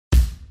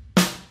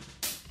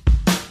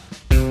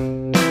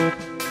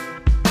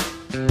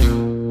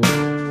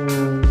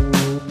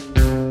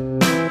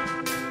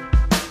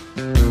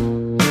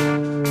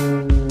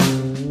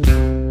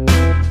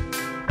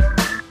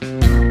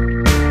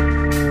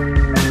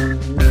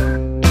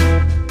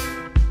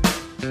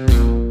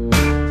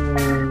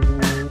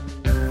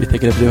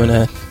thinking of doing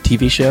a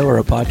TV show or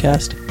a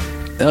podcast?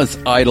 That's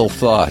idle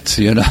thoughts,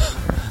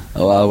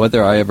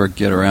 whether I ever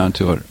get around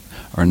to it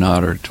or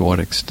not, or to what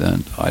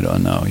extent, I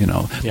don't know,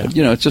 Yeah. But,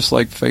 it's just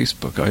like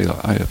Facebook.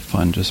 I have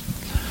fun just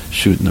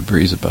shooting the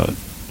breeze about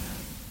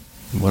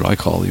what I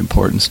call the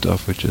important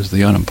stuff, which is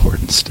the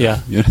unimportant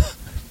stuff. Yeah.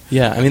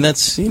 Yeah, I mean,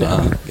 that's,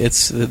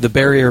 it's the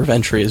barrier of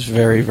entry is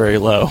very, very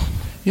low.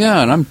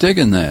 Yeah, and I'm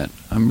digging that.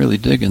 I'm really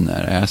digging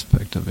that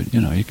aspect of it.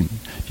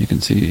 You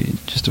can see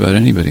just about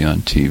anybody on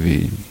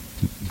TV,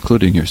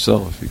 including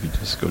yourself. You can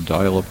just go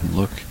dial up and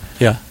look.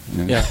 Yeah.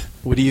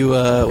 What do you?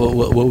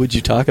 What would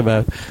you talk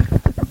about?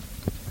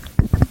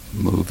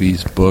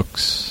 Movies,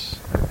 books,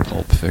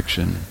 pulp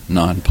fiction,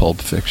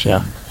 non-pulp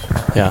fiction.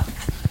 Yeah.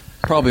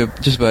 Probably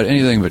just about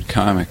anything but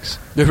comics.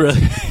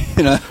 Really?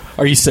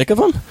 Are you sick of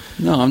them?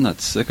 No, I'm not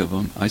sick of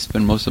them. I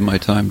spend most of my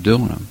time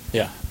doing them.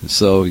 Yeah.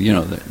 So,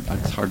 I'm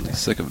hardly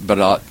sick of it.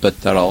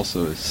 But that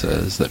also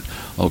says that,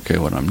 okay,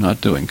 when I'm not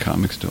doing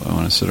comics, do I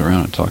want to sit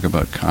around and talk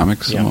about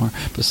comics some more?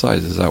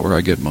 Besides, is that where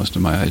I get most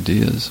of my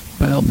ideas?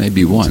 Well,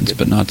 maybe once,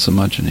 but not so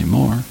much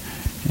anymore.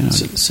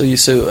 So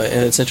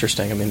and it's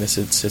interesting. I mean,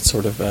 it's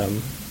sort of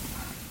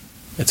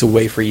it's a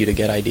way for you to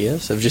get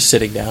ideas of just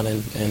sitting down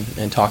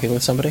and talking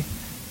with somebody.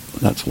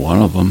 That's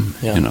one of them.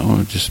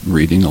 Yeah. Just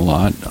reading a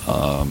lot.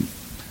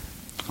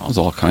 There's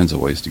all kinds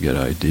of ways to get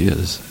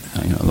ideas.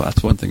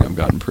 That's one thing I've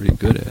gotten pretty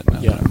good at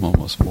now that I'm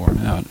almost worn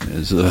out.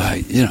 Is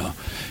I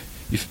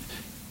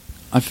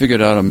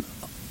figured out a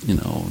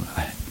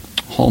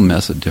whole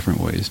mess of different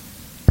ways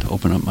to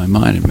open up my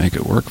mind and make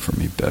it work for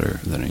me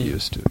better than it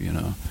used to.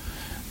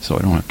 So I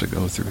don't have to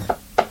go through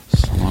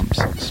slumps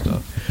and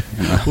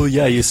stuff. Well,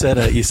 yeah, you said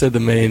the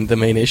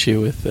main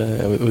issue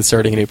with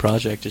starting a new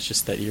project is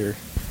just that you're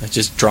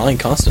just drawing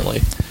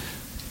constantly.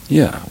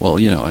 Yeah, well,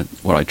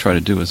 what I try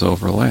to do is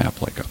overlap.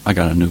 Like, I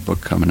got a new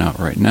book coming out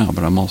right now,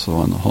 but I'm also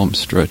on the home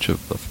stretch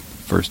of the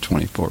first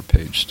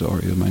 24-page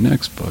story of my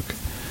next book,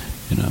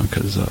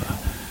 because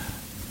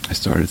I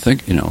started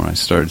thinking, when I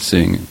started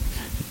seeing it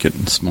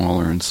getting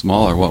smaller and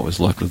smaller, what was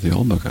left of the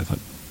old book, I thought,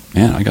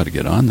 man, I got to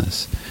get on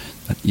this.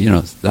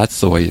 That's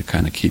the way you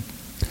kind of keep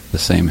the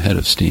same head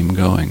of steam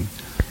going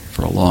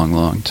for a long,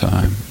 long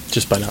time.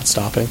 Just by not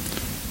stopping?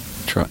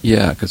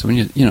 Yeah, because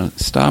when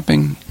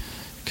stopping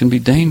can be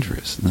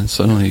dangerous, and then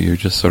suddenly you're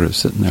just sort of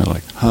sitting there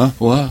like, huh,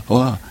 what,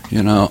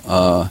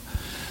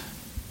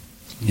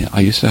 I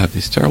used to have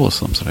these terrible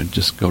slumps, and I'd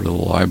just go to the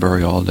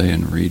library all day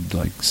and read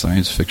like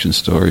science fiction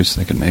stories,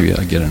 thinking maybe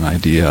I'd get an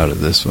idea out of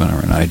this one or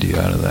an idea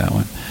out of that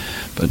one,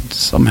 but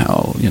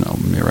somehow,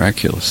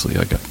 miraculously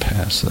I got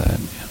past that.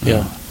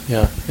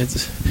 Yeah,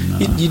 it's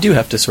you do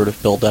have to sort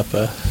of build up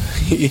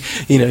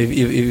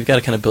you've got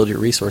to kind of build your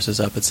resources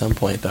up at some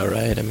point, though,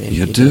 right? I mean,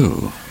 you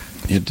do.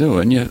 You do,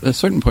 and at a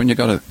certain point, you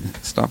got to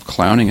stop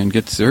clowning and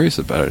get serious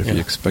about it if you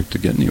expect to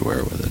get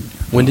anywhere with it.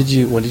 When did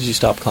you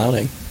stop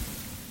clowning?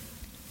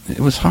 It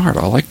was hard.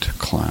 I liked to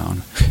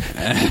clown.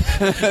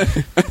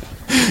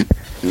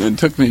 It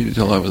took me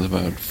until I was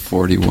about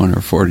 41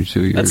 or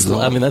 42 years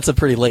old. I mean, that's a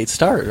pretty late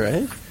start,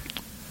 right?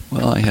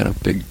 Well, I had a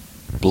big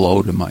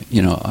blow to my,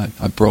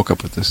 I broke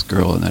up with this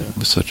girl, and that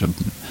was such a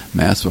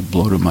massive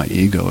blow to my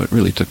ego. It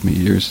really took me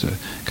years to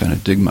kind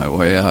of dig my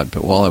way out,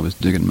 but while I was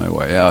digging my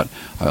way out,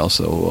 I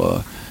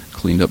also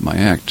cleaned up my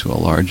act to a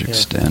large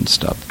extent,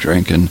 stopped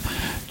drinking,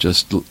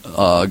 just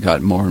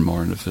got more and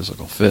more into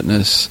physical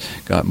fitness,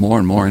 got more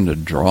and more into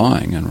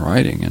drawing and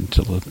writing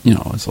until,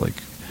 it's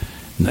like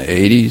in the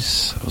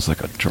 80s, I was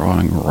like a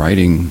drawing,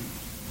 writing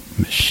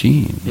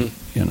machine,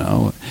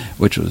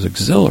 which was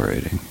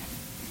exhilarating,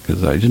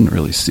 because I didn't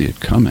really see it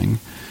coming,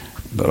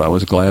 but I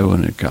was glad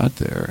when it got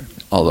there.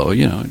 Although,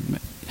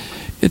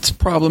 it's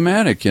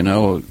problematic,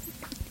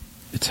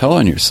 it's hell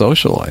on your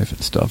social life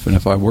and stuff, and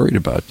if I worried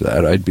about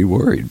that, I'd be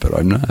worried, but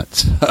I'm not.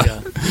 So. Yeah.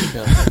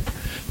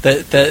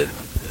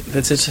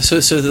 That's it.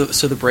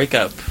 So the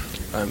breakup,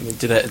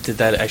 did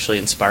that actually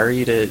inspire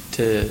you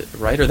to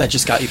write, or that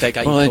just got you?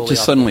 Well, it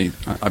just suddenly,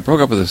 I broke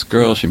up with this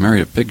girl. She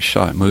married a big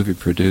shot movie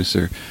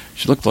producer.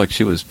 She looked like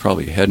she was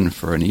probably heading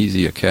for an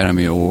easy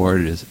Academy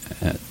Award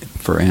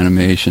for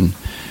animation.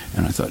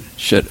 And I thought,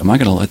 shit, am I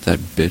going to let that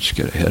bitch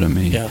get ahead of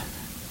me? Yeah.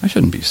 I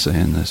shouldn't be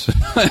saying this.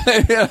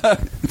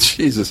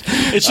 Jesus.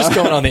 It's just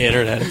going on the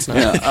internet. It's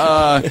not.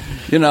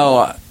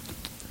 Yeah.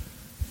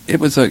 It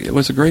was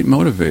a great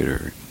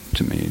motivator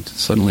to me.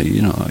 Suddenly,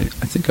 I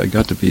think I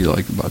got to be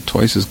like about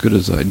twice as good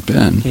as I'd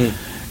been.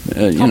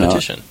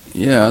 Competition.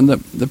 And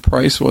the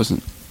price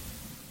wasn't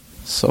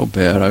so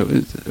bad.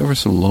 There were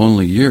some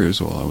lonely years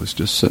while I was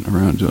just sitting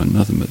around doing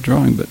nothing but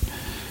drawing, but,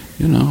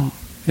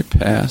 it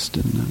passed,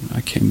 and I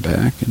came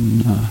back,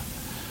 and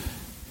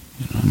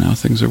now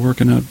things are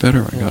working out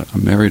better.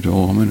 I'm married to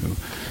a woman who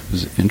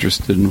is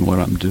interested in what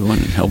I'm doing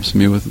and helps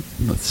me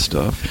with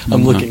stuff.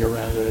 I'm looking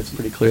around, and it's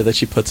pretty clear that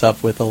she puts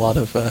up with a lot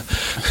of.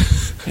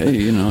 Hey,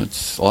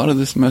 it's a lot of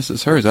this mess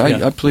is hers.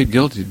 I plead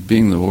guilty to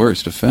being the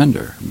worst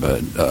offender,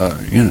 but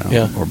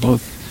we're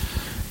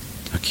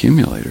both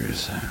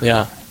accumulators.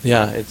 Yeah.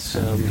 It's.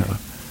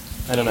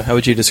 I don't know. How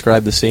would you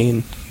describe the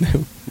scene?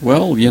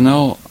 Well,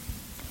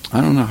 I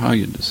don't know how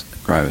you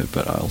describe it,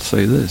 but I'll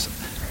say this.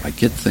 I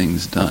get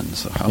things done,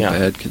 so how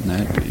bad can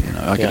that be?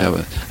 I could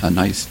have a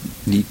nice,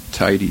 neat,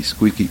 tidy,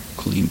 squeaky,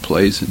 clean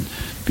place and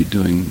be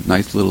doing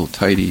nice little,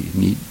 tidy,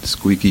 neat,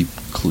 squeaky,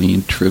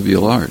 clean,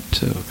 trivial art,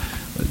 too.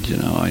 But,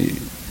 I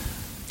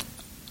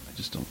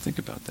just don't think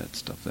about that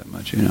stuff that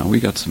much. We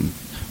got some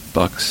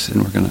bucks,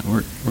 and we're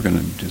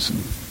gonna do some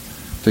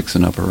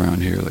fixing up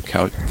around here.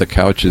 The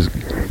couch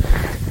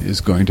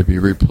is going to be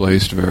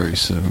replaced very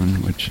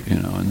soon, which,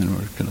 and then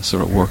we're going to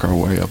sort of work our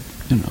way up,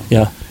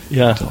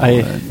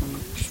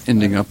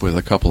 ending up with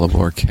a couple of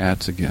more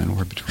cats again.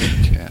 We're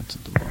between cats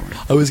at the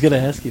moment. I was going to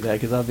ask you that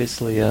because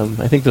obviously,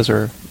 I think those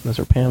are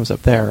Pam's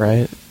up there,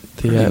 right?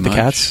 The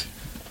cats.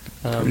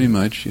 Pretty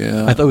much,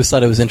 yeah. I always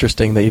thought it was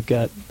interesting that you've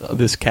got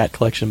this cat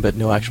collection, but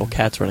no actual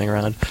cats running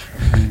around.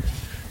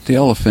 The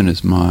elephant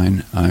is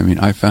mine. I mean,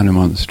 I found him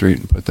on the street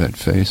and put that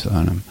face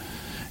on him.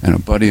 And a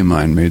buddy of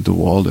mine made the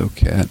Waldo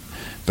cat,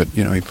 but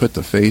he put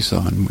the face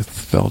on with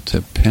felt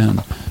tip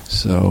pen.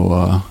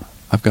 So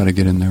I've got to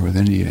get in there with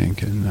India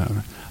ink,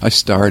 and I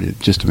started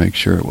just to make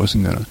sure it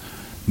wasn't going to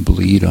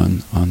bleed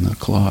on the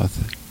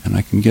cloth, and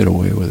I can get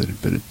away with it,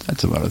 but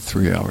that's about a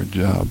 3-hour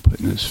job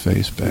putting his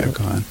face back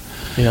on.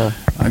 Yeah,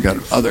 I got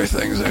other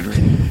things I'd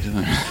really be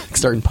doing.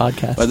 Starting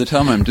podcasts. By the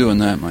time I'm doing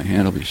that, my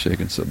hand will be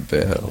shaking so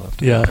bad I'll have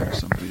to hire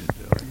somebody to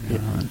do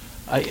it.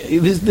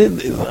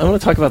 I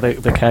want to talk about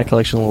the cat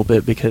collection a little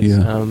bit because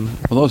well,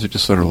 those are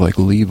just sort of like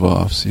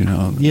leave-offs,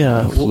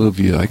 Yeah,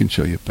 Fluvia. I can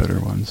show you better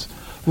ones.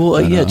 Well,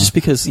 but, just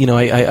because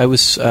I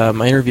was I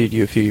interviewed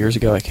you a few years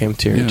ago. I came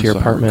to your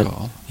apartment.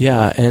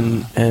 Yeah,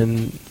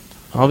 and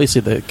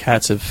obviously the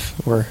cats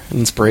were an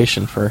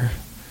inspiration for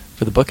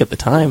the book at the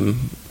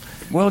time.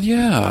 Well,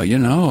 yeah,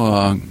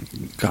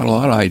 got a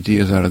lot of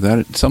ideas out of that.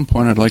 At some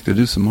point, I'd like to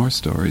do some more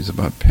stories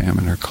about Pam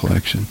and her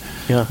collection.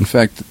 Yeah. In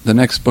fact, the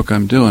next book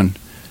I'm doing,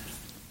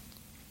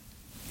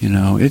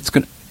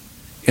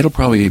 it'll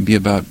probably be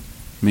about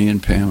me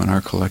and Pam and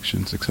our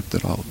collections, except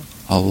that I'll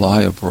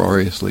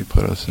laboriously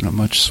put us in a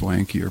much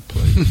swankier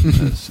place than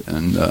this,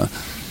 and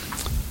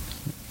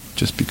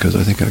just because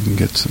I think I can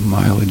get some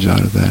mileage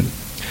out of that.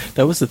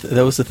 That was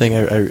the thing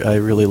I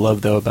really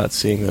loved though about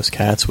seeing those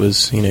cats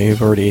was you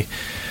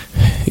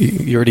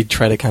already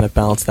try to kind of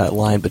balance that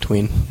line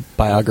between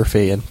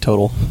biography and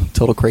total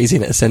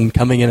craziness, and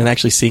coming in and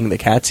actually seeing the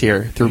cats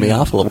here threw me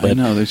off a little bit. I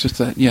know, there's just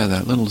that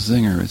little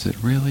zinger. Is it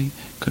really?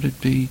 Could it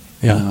be?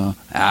 Yeah.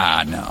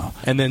 No.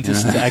 And then to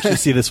actually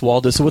see this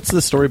Waldo. So what's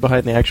the story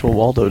behind the actual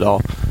Waldo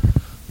doll?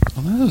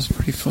 Well, that was a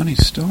pretty funny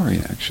story,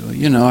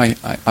 actually.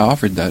 I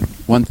offered that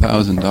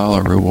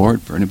 $1,000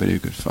 reward for anybody who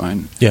could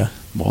find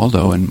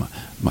Waldo, and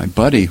my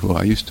buddy, who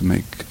I used to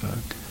make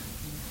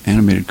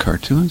animated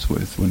cartoons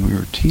with when we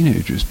were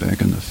teenagers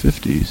back in the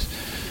 50s,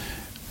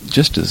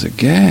 just as a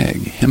gag,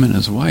 him and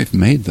his wife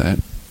made that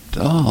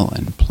doll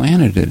and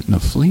planted it in a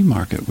flea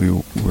market we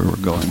were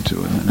going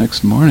to. And the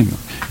next morning,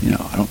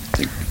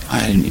 I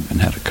hadn't even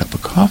had a cup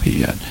of coffee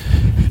yet.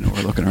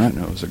 We're looking around,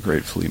 and it was a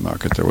great flea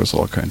market. There was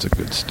all kinds of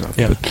good stuff.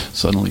 Yeah. But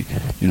suddenly,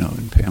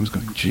 and Pam's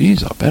going,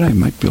 geez, I'll bet I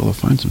might be able to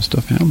find some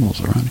stuffed animals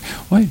around here.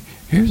 Wait,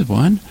 here's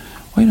one.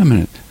 Wait a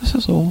minute, this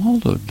is a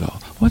Waldo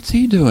doll. What's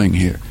he doing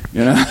here?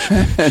 And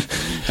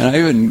I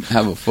even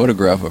have a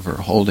photograph of her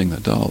holding the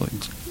doll.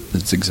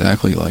 It's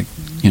exactly like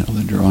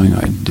the drawing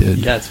I did.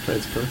 Yeah, it's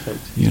perfect.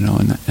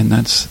 And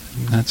that's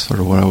sort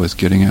of what I was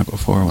getting at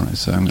before when I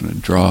said I'm going to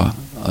draw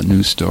a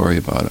new story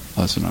about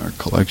us and our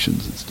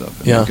collections and stuff,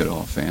 and make it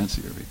all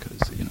fancier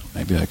because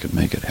maybe I could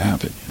make it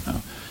happen.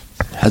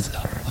 It has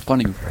a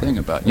funny thing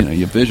about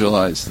you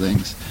visualize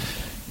things.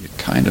 You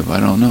kind of,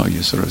 I don't know,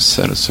 you sort of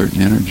set a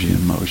certain energy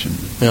in motion,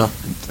 and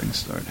things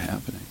start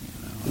happening.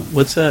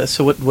 What's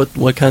so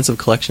what kinds of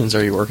collections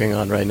are you working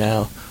on right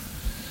now?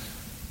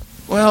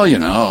 Well,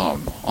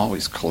 I'm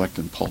always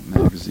collecting pulp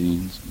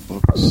magazines,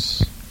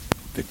 books,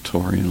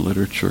 Victorian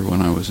literature.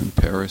 When I was in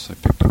Paris, I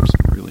picked up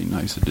some really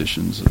nice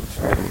editions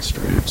of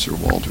illustrated Sir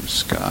Walter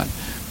Scott,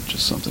 which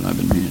is something I've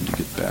been meaning to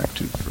get back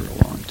to for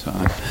a long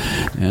time.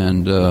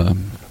 And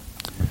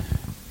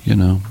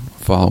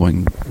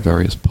following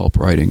various pulp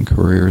writing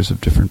careers of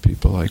different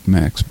people like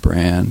Max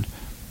Brand.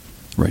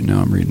 Right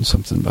now I'm reading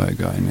something by a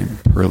guy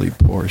named Pearly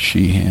Poor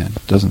Sheehan.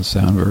 It doesn't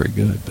sound very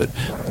good, but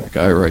the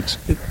guy writes...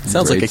 It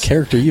sounds like a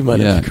character you might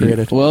have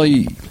created.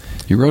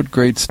 He wrote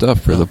great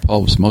stuff for the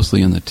pulps,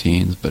 mostly in the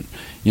teens, but,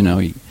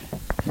 he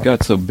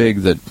got so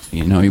big that,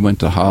 he went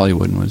to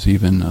Hollywood and was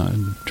even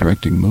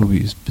directing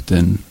movies, but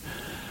then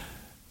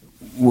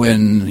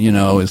when,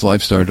 his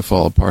life started to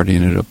fall apart, he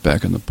ended up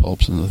back in the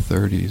pulps in the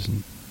 30s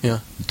and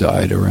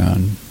died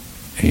around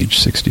age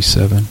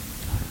 67.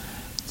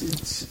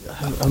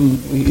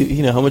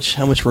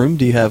 How much room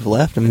do you have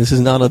left? I mean, this is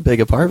not a big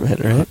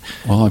apartment, right?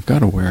 Well, I've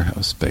got a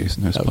warehouse space,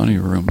 and there's plenty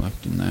of room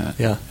left in that.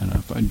 Yeah. And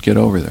if I'd get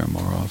over there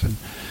more often,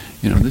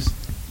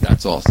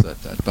 that's all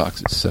set. That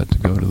box is set to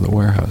go to the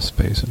warehouse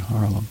space in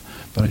Harlem,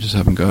 but I just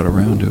haven't got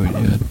around to it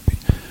yet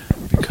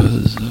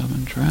Because I've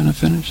been trying to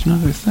finish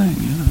another thing,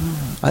 you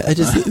know. I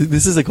just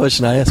this is a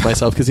question I ask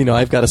myself because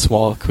I've got a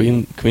small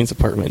Queens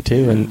apartment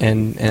too, and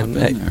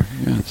there,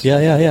 yes.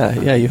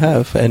 yeah, you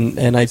have,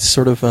 and I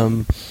sort of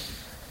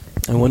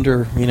I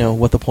wonder,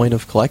 what the point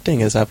of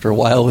collecting is after a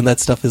while when that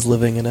stuff is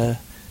living in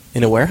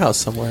a warehouse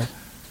somewhere.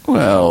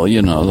 Well,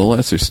 the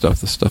lesser stuff,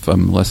 the stuff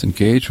I'm less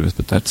engaged with,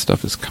 but that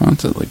stuff is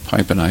constantly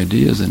piping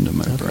ideas into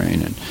my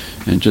brain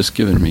and just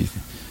giving me,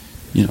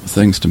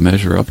 things to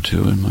measure up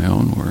to in my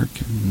own work.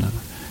 And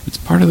it's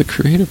part of the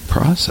creative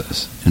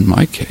process, in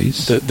my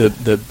case.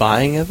 The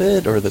buying of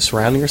it or the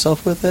surrounding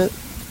yourself with it?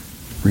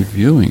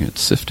 Reviewing it,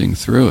 sifting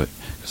through it.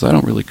 Because I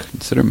don't really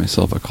consider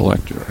myself a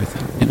collector. I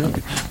think,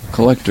 a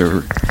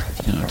collector,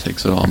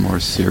 takes it all more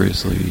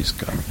seriously. He's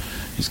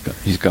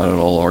got it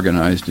all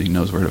organized. He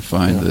knows where to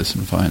find this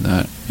and find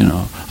that.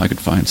 I could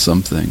find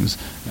some things,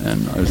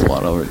 and there's a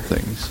lot of other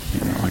things.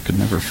 I could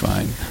never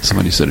find.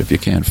 Somebody said, if you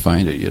can't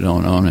find it, you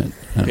don't own it.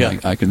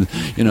 And I can.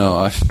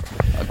 I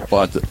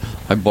bought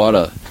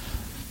a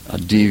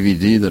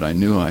DVD that I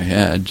knew I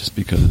had just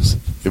because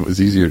it was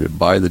easier to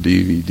buy the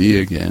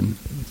DVD again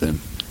than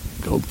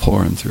go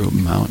pouring through a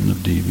mountain of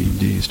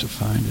DVDs to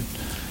find it.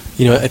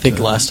 I think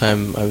last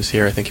time I was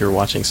here, I think you were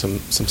watching some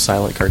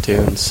silent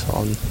cartoons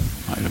on.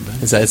 Might have been.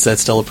 Is that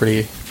still a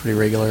pretty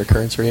regular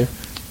occurrence for you?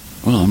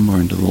 Well, I'm more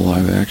into the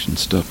live action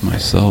stuff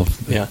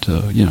myself. But,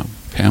 yeah.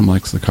 Pam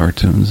likes the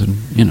cartoons, and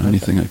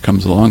anything that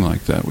comes along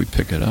like that, we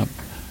pick it up.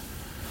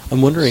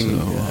 I'm wondering,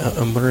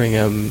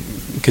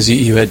 because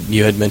you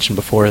had mentioned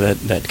before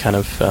that kind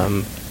of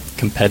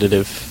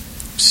competitive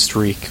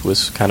streak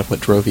was kind of what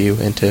drove you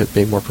into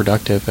being more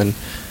productive, and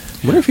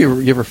I wonder if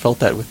you ever felt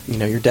that with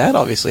your dad.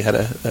 Obviously had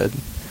a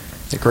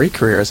great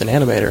career as an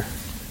animator.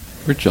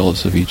 We're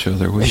jealous of each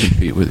other. We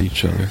compete with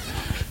each other.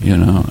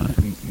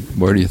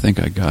 Where do you think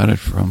I got it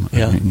from?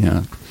 Yeah. I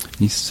mean,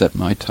 he set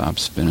my top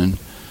spinning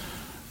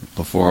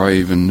before I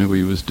even knew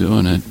he was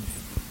doing it.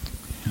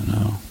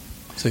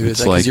 So he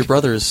was like your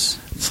brothers.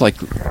 It's like,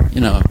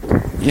 yeah.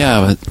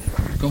 But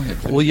go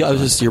ahead. Well, I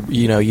was just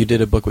you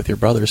did a book with your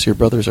brothers, so your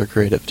brothers are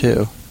creative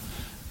too.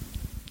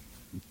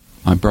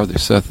 My brother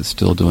Seth is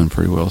still doing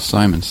pretty well.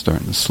 Simon's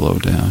starting to slow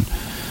down,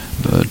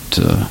 but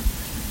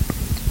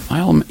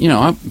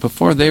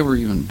before they were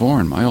even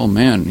born, my old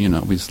man,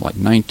 was like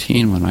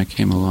 19 when I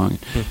came along,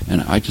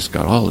 and I just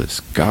got all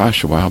this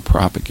wow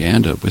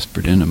propaganda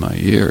whispered into my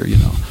ear,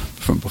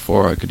 from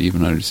before I could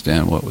even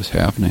understand what was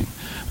happening.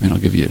 I mean, I'll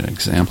give you an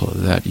example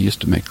of that. He used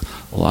to make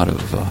a lot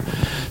of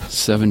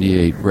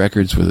 78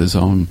 records with his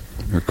own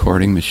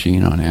recording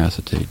machine on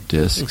acetate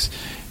discs,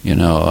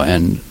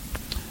 and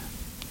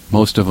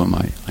most of them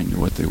I knew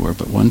what they were,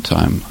 but one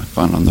time I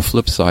found on the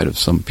flip side of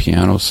some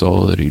piano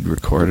solo that he'd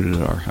recorded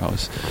at our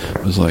house,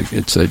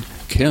 it said,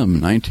 Kim,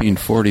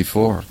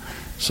 1944.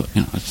 So,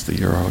 that's the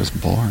year I was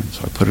born,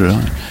 so I put it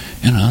on.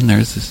 And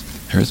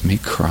there's me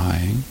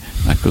crying.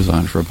 That goes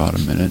on for about a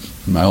minute.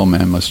 My old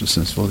man must have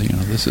said, well,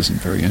 this isn't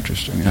very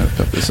interesting. I gotta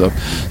cut this up.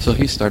 So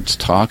he starts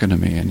talking to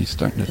me, and he's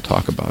starting to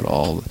talk about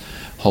all the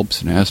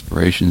hopes and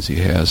aspirations he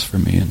has for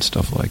me and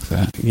stuff like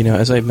that.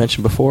 As I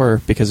mentioned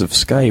before, because of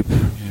Skype,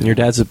 your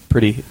dad's a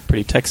pretty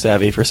tech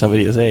savvy for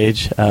somebody his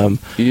age.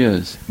 He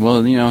is.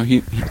 Well,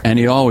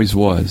 he always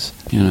was.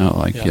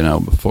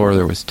 Before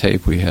there was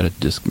tape, we had a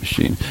disc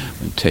machine.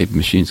 When tape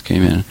machines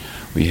came in,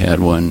 we had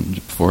one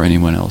before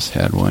anyone else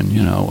had one.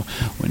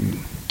 When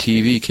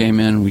TV came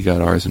in, we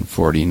got ours in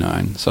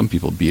 49. Some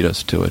people beat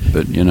us to it,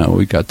 but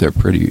we got there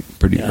pretty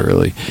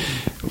early.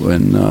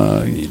 When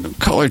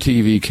color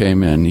TV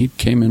came in, he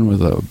came in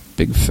with a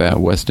big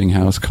fat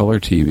Westinghouse color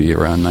TV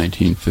around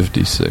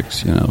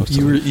 1956. So.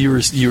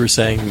 You were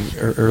saying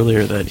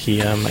earlier that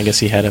he I guess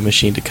he had a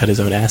machine to cut his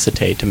own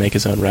acetate to make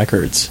his own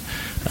records.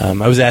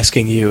 I was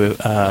asking you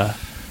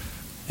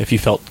if you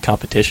felt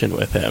competition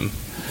with him.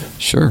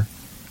 Sure,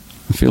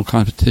 I feel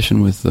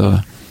competition with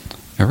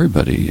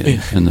everybody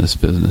in this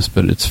business,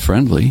 but it's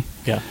friendly.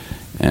 Yeah.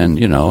 And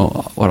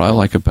what I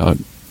like about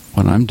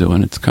what I'm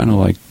doing, it's kind of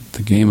like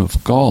the game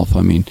of golf.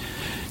 I mean,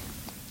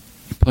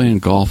 you're playing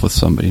golf with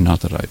somebody. Not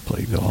that I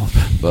play golf,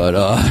 but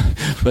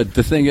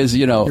the thing is,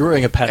 you're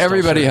wearing a pastel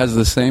everybody shirt. Has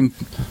the same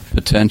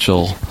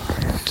potential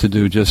to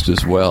do just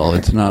as well.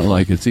 It's not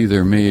like it's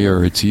either me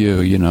or it's you.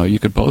 You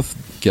could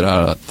both get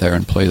out there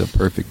and play the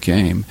perfect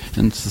game,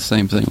 and it's the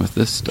same thing with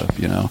this stuff.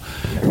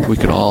 We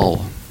could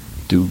all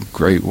do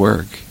great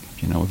work.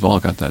 We've all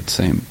got that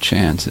same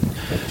chance, and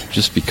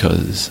just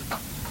because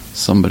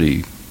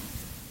somebody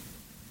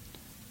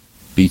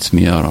beats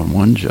me out on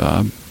one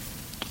job,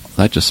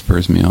 that just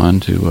spurs me on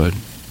to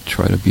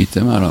try to beat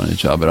them out on a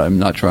job. But I'm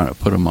not trying to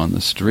put them on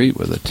the street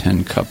with a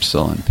 10-cup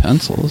selling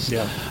pencils.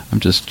 Yeah. I'm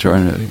just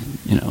trying to,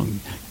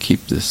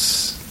 keep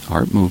this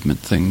art movement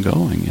thing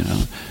going,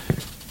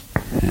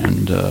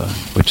 and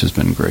which has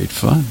been great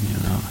fun,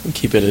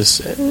 Keep it as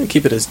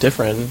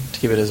different,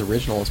 keep it as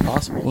original as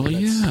possible. Well,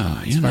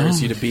 yeah,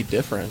 inspires you to be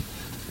different.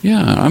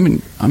 Yeah,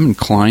 I'm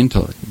inclined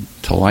to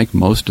like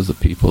most of the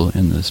people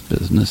in this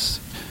business.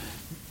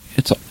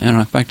 And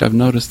in fact, I've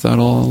noticed that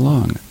all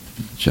along.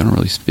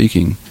 Generally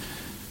speaking,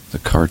 the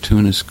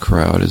cartoonist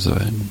crowd is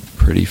a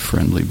pretty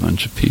friendly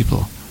bunch of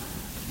people.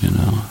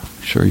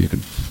 Sure, you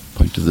could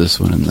point to this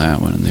one and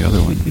that one and the other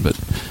one, but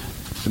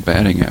the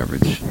batting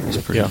average is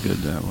pretty good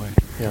that way.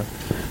 Yeah.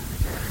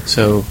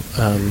 So,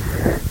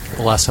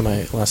 last time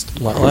I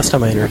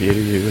interviewed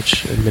you,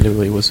 which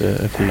admittedly was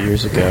a few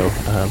years ago,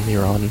 you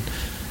were on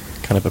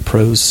kind of a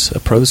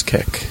prose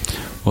kick.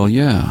 Well,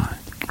 yeah.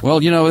 Well,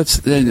 it's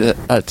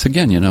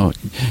again,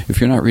 if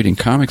you're not reading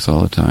comics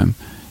all the time,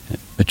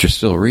 but you're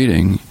still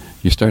reading,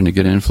 you're starting to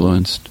get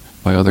influenced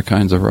by other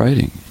kinds of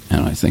writing,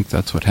 and I think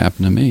that's what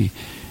happened to me.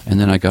 And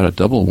then I got a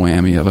double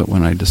whammy of it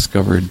when I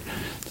discovered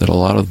that a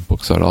lot of the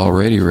books I'd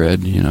already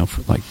read,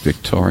 like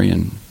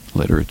Victorian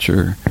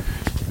literature,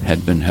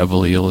 had been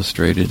heavily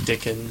illustrated.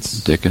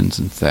 Dickens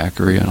and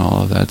Thackeray and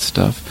all of that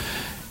stuff.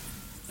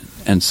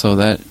 And so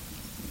that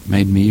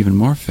made me even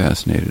more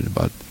fascinated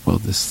about,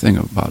 this thing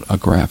about a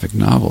graphic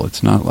novel.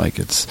 It's not like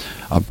it's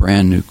a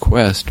brand new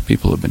quest.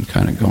 People have been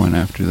kind of going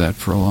after that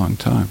for a long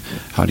time.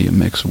 How do you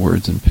mix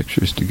words and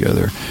pictures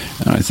together?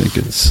 And I think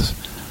it's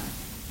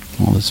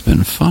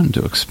been fun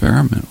to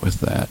experiment with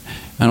that.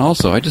 And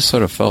also, I just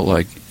sort of felt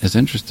like, as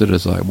interested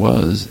as I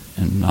was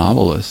in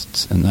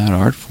novelists and that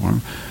art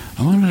form,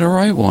 I wanted to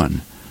write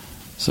one.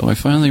 So I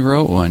finally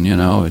wrote one.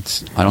 I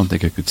don't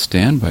think it could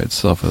stand by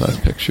itself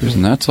without pictures,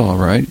 and that's all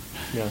right.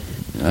 Yeah.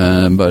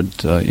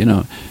 But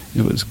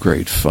it was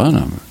great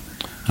fun.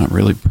 I'm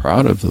really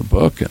proud of the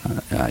book,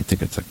 and I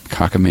think it's a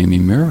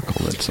cockamamie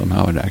miracle that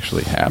somehow it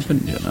actually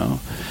happened,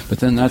 But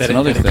then that's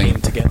another thing.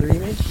 Came together, you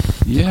mean?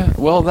 Yeah,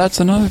 well, that's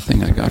another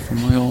thing I got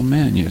from my old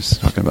man. You was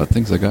talking about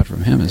things I got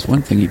from him. Is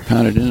one thing he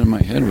pounded into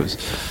my head was,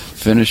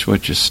 finish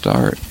what you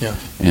start. Yeah.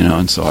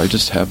 And so I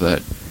just have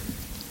that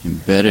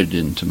embedded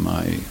into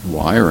my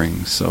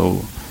wiring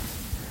so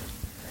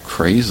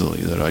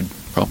crazily that I'd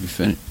probably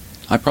finish.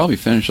 I probably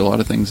finish a lot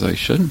of things I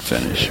shouldn't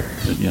finish.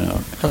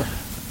 But,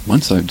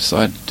 once I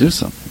decide to do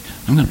something,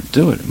 I'm going to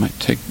do it. It might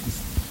take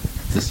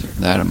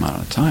that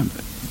amount of time,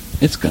 but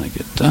it's going to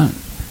get done.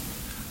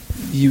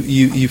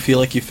 You feel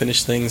like you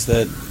finished things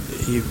that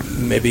you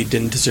maybe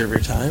didn't deserve your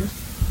time?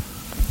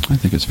 I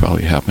think it's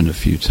probably happened a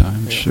few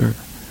times, sure.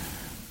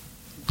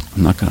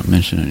 I'm not going to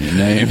mention any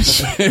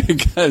names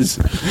because,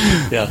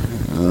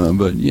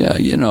 but yeah,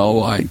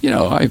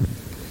 I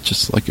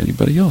just like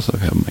anybody else. I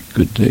have my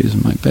good days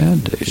and my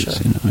bad days. Sure.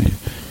 I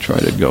try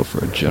to go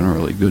for a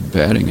generally good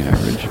batting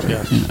average.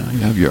 But, you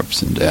have your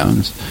ups and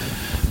downs,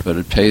 but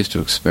it pays to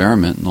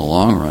experiment in the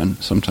long run.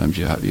 Sometimes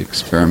you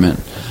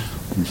experiment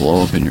and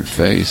blow up in your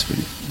face,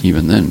 but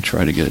even then,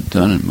 try to get it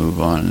done and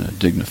move on in a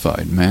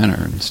dignified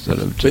manner instead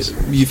of just...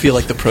 But you feel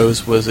like the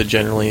prose was a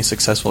generally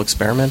successful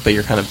experiment, but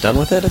you're kind of done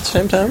with it at the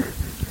same time?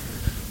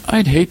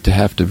 I'd hate to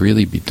have to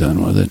really be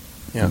done with it.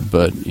 Yeah.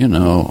 But,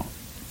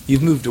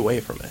 You've moved away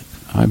from it.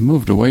 I've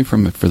moved away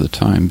from it for the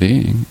time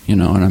being,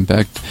 and I'm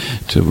back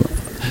to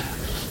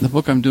the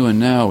book I'm doing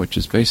now, which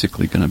is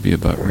basically going to be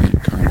about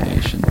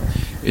reincarnation.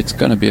 It's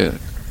going to be a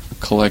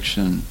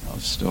collection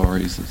of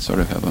stories that sort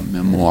of have a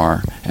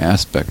memoir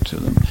aspect to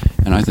them.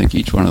 And I think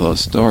each one of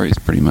those stories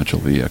pretty much will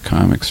be a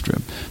comic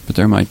strip. But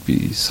there might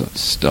be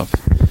stuff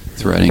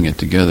threading it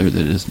together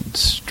that isn't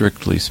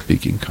strictly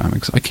speaking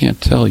comics. I can't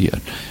tell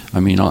yet. I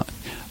mean,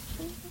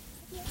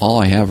 all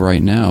I have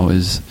right now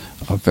is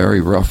a very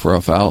rough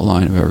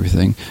outline of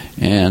everything,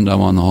 and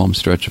I'm on the home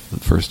stretch of the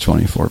first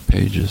 24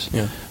 pages.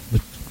 Yeah.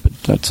 But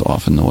that's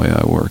often the way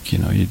I work.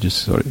 You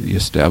just you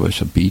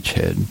establish a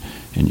beachhead,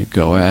 and you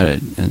go at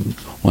it, and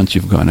once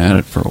you've gone at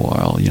it for a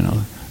while,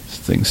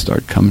 things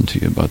start coming to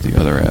you about the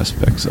other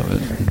aspects of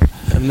it.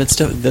 And that's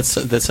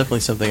definitely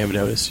something I've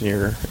noticed in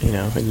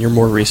your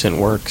more recent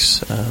works,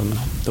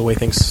 the way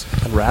things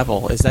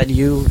unravel. Is that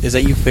you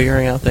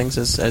figuring out things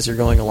as you're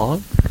going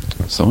along?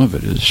 Some of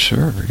it is,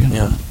 sure.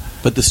 Yeah.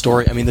 But the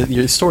story,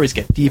 your stories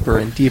get deeper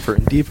and deeper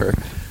and deeper.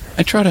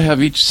 I try to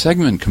have each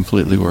segment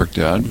completely worked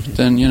out. Mm-hmm.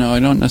 Then, I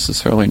don't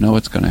necessarily know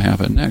what's going to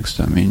happen next.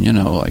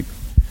 Like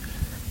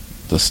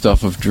The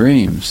Stuff of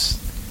Dreams,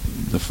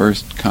 the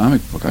first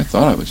comic book, I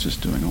thought I was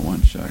just doing a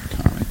one-shot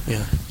comic.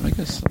 Yeah. But I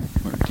guess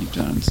somewhere deep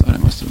down inside I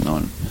must have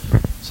known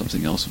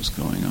something else was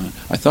going on.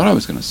 I thought I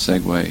was going to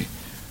segue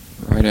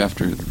right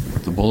after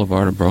The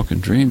Boulevard of Broken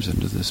Dreams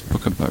into this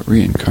book about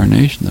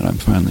reincarnation that I'm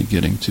finally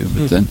getting to.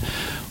 But then,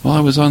 while I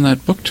was on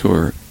that book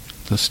tour,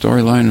 the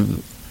storyline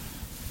of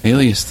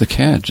Alias the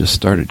Cat just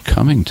started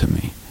coming to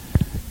me,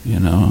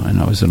 and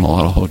I was in a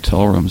lot of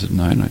hotel rooms at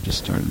night, and I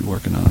just started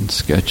working on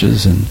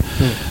sketches, and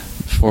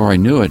before I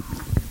knew it,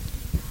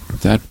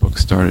 that book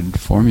started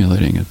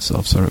formulating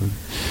itself, sort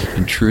of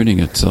intruding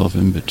itself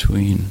in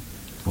between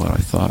what I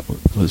thought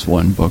was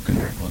one book and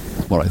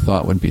what I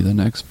thought would be the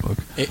next book.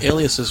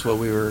 Alias is what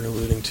we were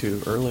alluding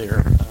to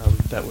earlier.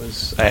 That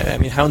was,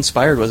 how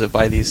inspired was it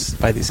by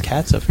these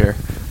cats up here?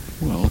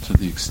 Well, to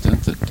the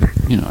extent that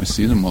I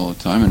see them all the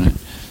time, and it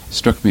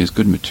struck me as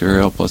good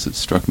material. Plus, it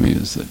struck me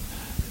as that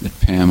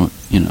Pam, a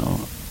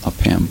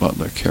Pam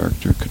Butler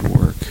character could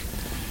work.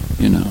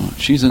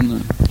 She's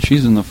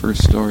in the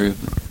first story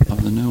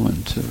of the new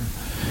one too.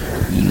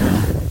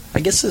 I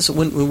guess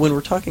when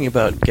we're talking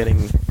about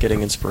getting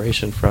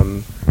inspiration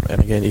from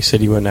and again, you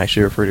said you wouldn't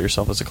actually refer to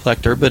yourself as a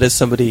collector, but as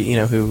somebody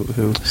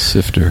who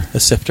sifter, a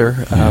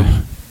sifter.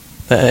 Yeah.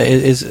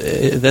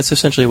 That's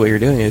essentially what you're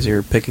doing, is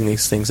you're picking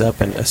these things up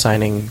and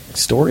assigning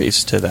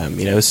stories to them.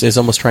 It's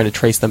almost trying to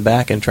trace them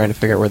back and trying to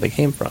figure out where they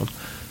came from.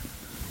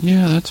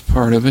 Yeah, that's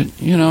part of it.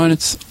 And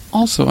it's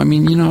also, I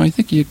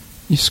think you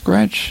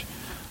scratch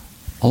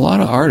a lot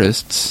of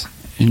artists,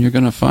 and you're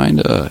going to find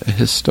a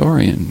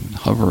historian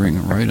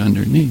hovering right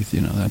underneath.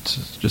 That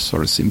just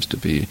sort of seems to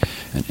be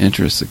an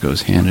interest that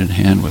goes hand in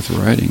hand with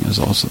writing, is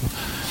also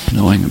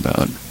knowing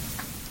about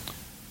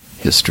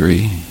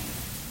history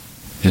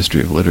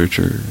of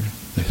literature,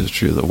 the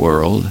history of the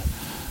world,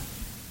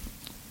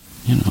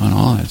 and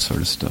all that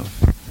sort of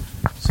stuff.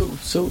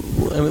 So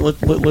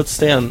let's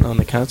stay on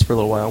the cats for a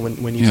little while.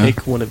 When you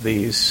take one of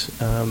these,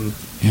 and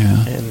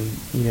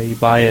you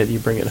buy it, you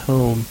bring it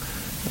home.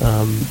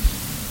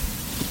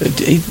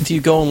 Do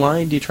you go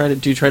online? Do you try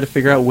to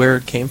figure out where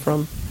it came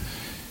from?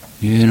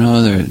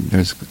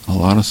 There's a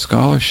lot of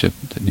scholarship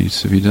that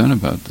needs to be done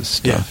about this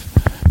stuff.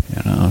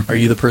 Yeah. Are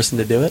you the person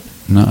to do it?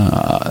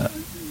 No.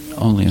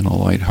 Only in a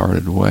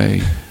lighthearted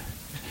way.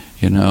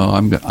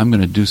 I'm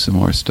going to do some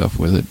more stuff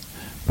with it,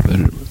 but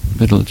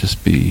it'll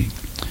just be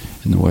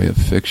in the way of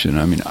fiction.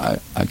 I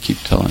keep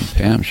telling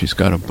Pam she's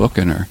got a book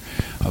in her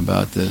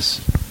about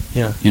this.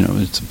 Yeah.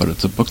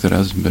 It's a book that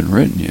hasn't been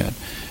written yet.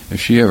 If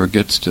she ever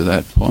gets to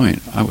that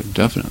point, I would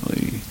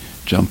definitely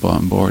jump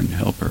on board and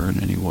help her in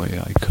any way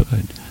I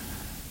could.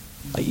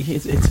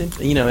 It's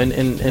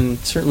and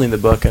certainly in the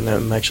book, and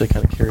I'm actually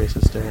kind of curious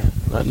as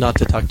to not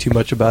to talk too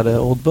much about an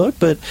old book,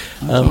 but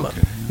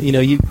okay.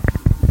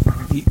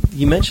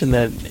 You mentioned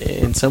that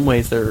in some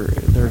ways they're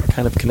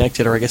kind of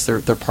connected, or I guess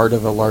they're part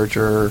of a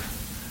larger,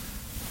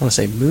 I want to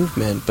say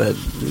movement, but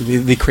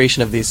the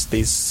creation of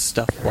these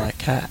stuffed black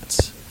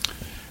cats.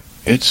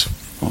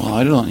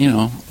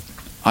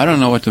 I don't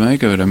know what to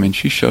make of it.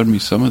 She showed me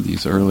some of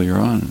these earlier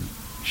on.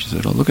 She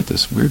said, "Oh, look at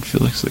this weird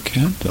Felix the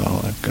Cat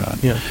doll I've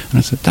got." Yeah. And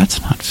I said, "That's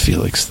not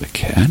Felix the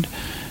Cat.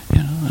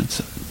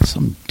 It's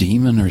some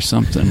demon or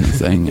something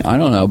thing. I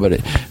don't know."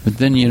 But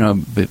then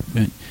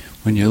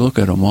when you look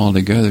at them all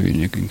together, and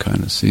you can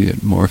kind of see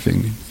it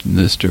morphing in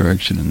this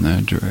direction and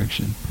that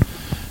direction.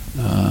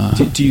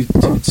 Do you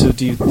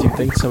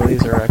think some of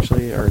these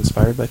are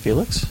inspired by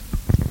Felix?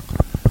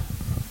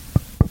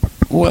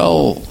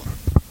 Well,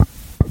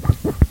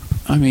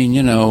 a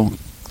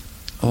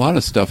lot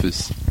of stuff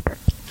is.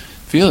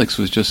 Felix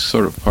was just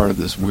sort of part of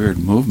this weird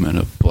movement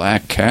of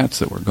black cats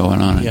that were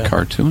going on in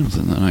cartoons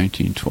in the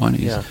 1920s.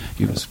 Yeah.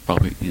 He was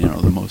probably,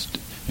 the most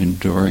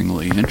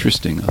enduringly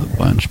interesting of the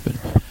bunch, but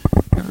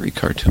every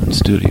cartoon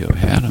studio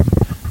had him.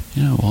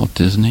 Walt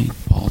Disney,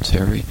 Paul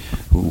Terry,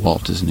 who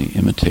Walt Disney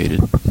imitated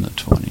in the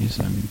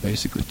 20s.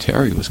 Basically,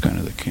 Terry was kind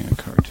of the king of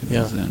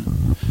cartoons then.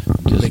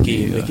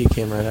 Disney, Mickey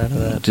came right out of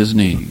that.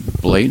 Disney,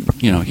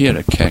 he had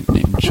a cat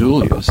named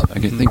Julius. I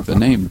think the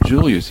name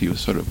Julius, he was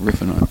sort of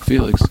riffing on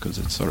Felix because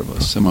it's sort of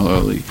a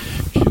similarly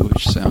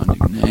Jewish-sounding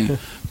name.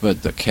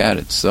 But the cat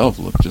itself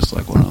looked just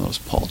like one of those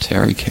Paul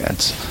Terry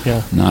cats.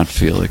 Yeah. Not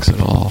Felix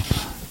at all.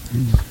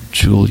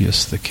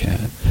 Julius the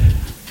cat.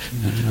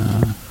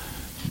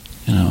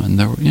 And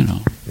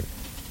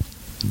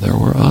there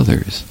were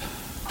others.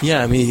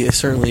 Yeah, he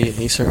certainly,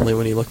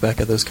 when you look back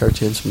at those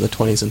cartoons from the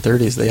 20s and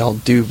 30s, they all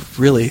do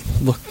really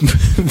look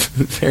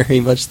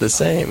very much the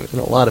same in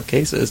a lot of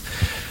cases.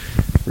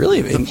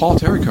 Really, the Paul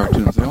Terry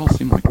cartoons, they all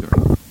seem like they're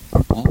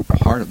all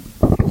part of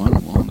one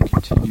long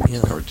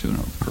continuous cartoon,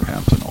 or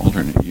perhaps an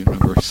alternate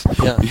universe.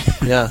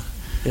 Yeah.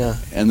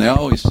 And they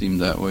always seemed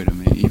that way to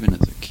me, even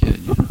as a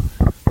kid.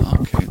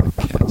 Okay, the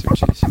cats are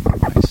chasing the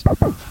mice.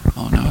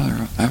 Oh, now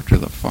they're after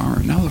the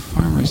farmer. Now the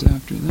farmer's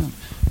after them.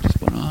 Just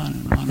went on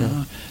and on and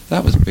on.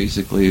 That was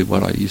basically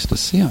what I used to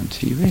see on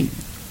TV.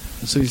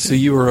 So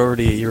you were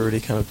already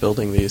kind of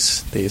building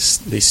these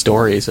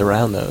stories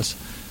around those.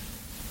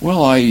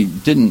 Well, I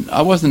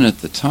wasn't at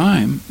the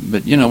time,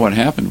 but what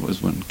happened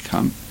was when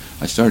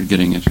I started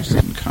getting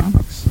interested in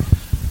comics,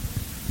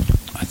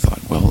 I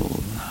thought,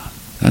 well,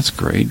 that's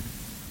great.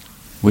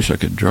 Wish I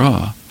could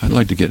draw. I'd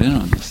like to get in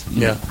on this.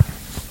 Yeah.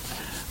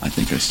 I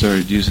think I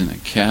started using a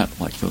cat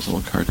like those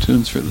little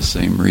cartoons for the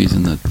same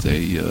reason that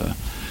they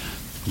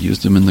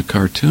used them in the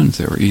cartoons.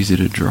 They were easy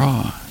to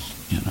draw,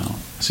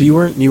 So you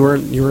weren't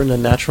a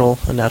natural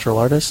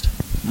artist?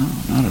 No,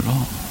 not at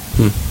all.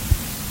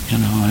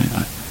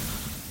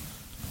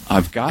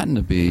 I've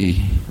gotten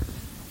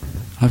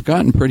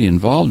pretty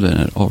involved in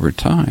it over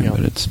time,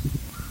 but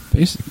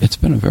it's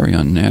been a very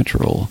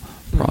unnatural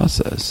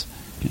process.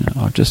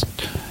 I've just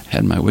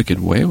had my wicked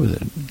way with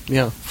it.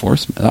 Yeah.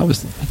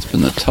 That's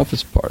been the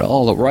toughest part.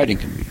 All the writing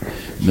can be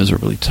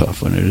miserably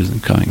tough when it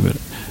isn't coming, but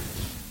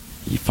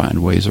you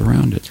find ways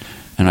around it.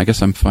 And I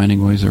guess I'm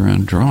finding ways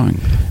around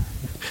drawing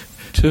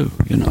too,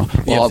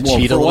 Well,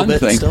 cheat a little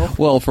bit still?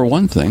 Well, for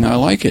one thing, I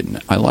like it.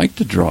 I like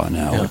to draw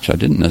now, which I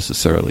didn't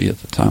necessarily at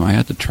the time. I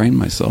had to train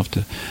myself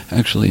to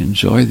actually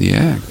enjoy the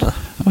act. I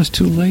was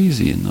too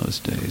lazy in those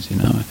days,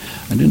 I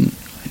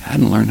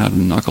hadn't learned how to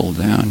knuckle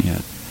down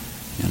yet,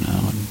 And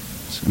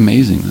it's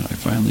amazing that I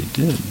finally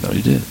did, but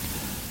I did.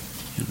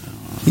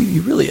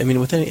 You really, I mean,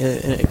 with any,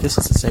 I guess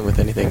it's the same with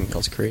anything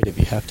else creative.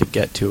 You have to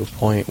get to a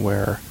point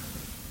where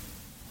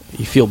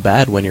you feel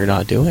bad when you're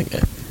not doing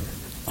it.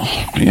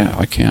 Oh, yeah,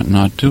 I can't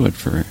not do it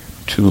for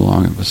too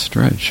long of a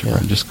stretch, or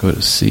I just go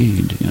to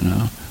seed, you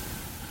know.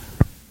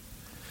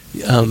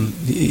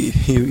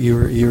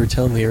 You were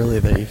telling me earlier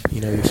that you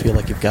feel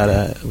like you've got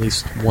at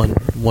least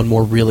one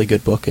more really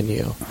good book in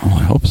you. Oh,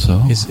 I hope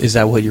so. Is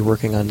that what you're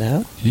working on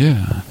now?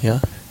 Yeah. Yeah.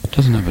 It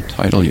doesn't have a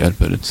title yet,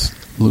 but it's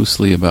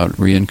loosely about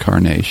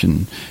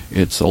reincarnation.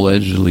 It's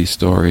allegedly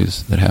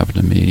stories that happened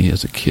to me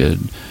as a kid,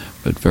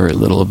 but very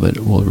little of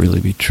it will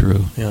really be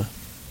true. Yeah.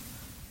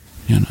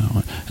 You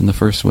know, and the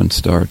first one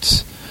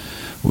starts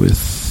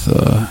with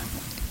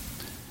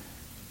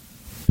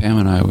Pam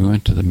and I. We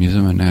went to the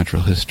Museum of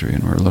Natural History,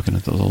 and we were looking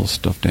at the little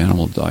stuffed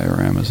animal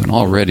dioramas. And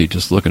already,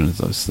 just looking at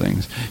those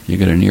things, you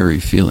get an eerie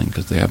feeling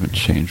because they haven't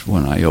changed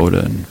one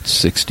iota in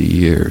 60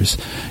 years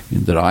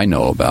that I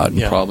know about,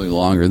 and probably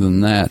longer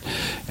than that.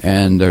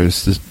 And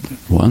there's this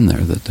one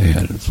there that they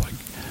had. It's like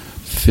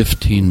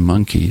 15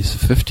 monkeys,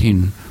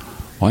 15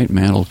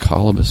 white-mantled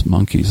colobus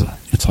monkeys.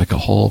 It's like a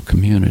whole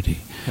community.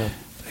 Yeah.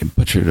 They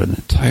butchered an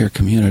entire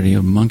community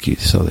of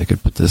monkeys so they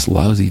could put this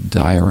lousy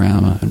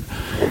diorama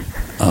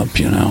up,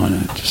 you know,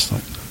 and it's just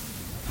like,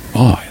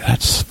 oh,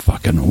 that's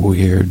fucking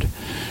weird.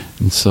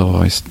 And so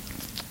I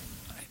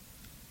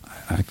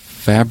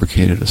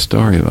fabricated a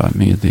story about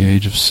me at the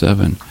age of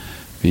 7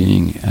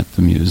 being at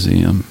the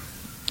museum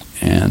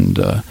and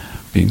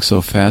being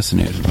so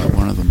fascinated by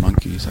one of the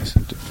monkeys. I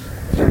seem to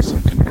have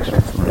some connection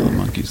with one of the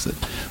monkeys that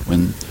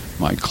when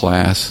my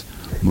class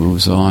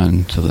moves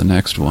on to the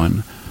next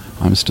one,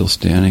 I'm still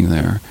standing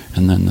there,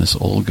 and then this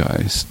old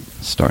guy's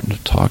starting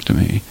to talk to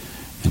me,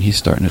 and he's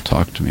starting to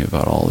talk to me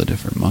about all the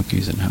different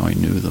monkeys and how he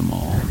knew them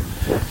all.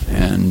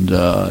 And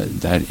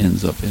that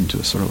ends up into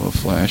a sort of a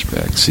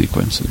flashback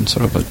sequence and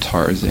sort of a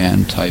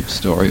Tarzan-type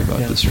story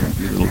about this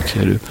shrimpy little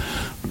kid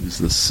who's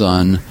the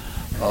son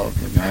of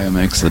the guy who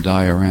makes the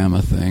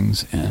diorama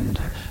things, and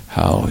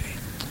how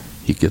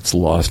he gets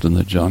lost in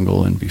the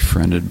jungle and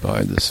befriended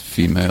by this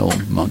female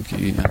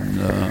monkey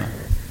and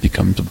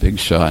becomes a big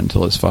shot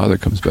until his father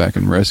comes back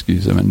and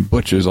rescues him and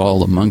butchers all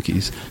the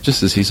monkeys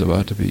just as he's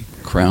about to be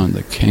crowned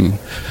the king.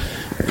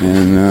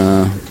 And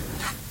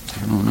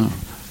I don't know.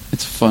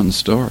 It's a fun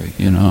story,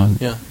 you know.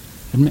 Yeah.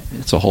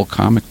 It's a whole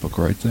comic book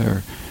right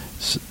there.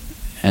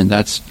 And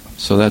that's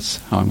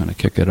how I'm going to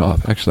kick it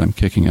off. Actually, I'm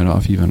kicking it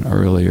off even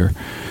earlier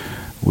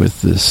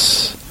with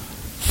this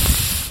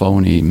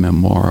phony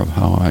memoir of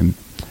how I'm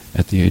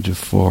at the age of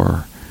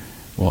 4,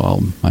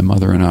 while my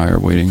mother and I are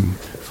waiting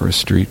for a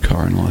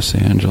streetcar in Los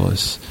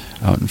Angeles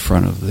out in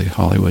front of the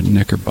Hollywood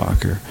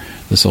Knickerbocker.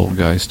 This old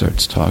guy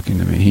starts talking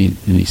to me.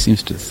 He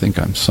seems to think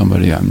I'm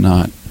somebody I'm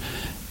not.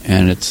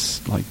 And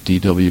it's like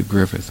D.W.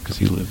 Griffith, because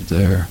he lived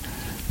there.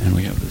 And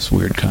we have this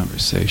weird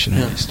conversation,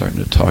 and he's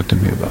starting to talk to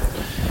me about,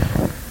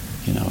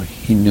 you know,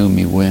 he knew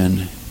me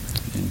when.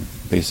 And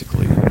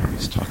basically,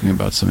 he's talking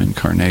about some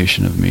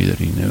incarnation of me that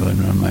he knew.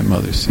 And when my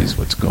mother sees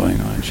what's going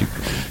on,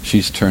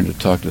 she's turned to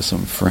talk to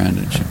some friend,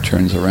 and she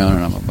turns around,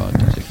 and I'm about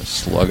to take a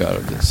slug out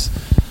of this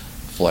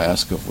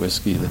flask of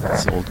whiskey that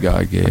this old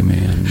guy gave me.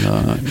 And,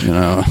 you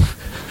know,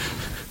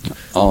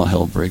 all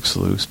hell breaks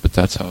loose. But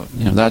that's how,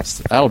 you know,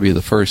 that'll be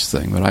the first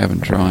thing, but I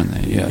haven't drawn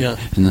that yet. Yeah.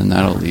 And then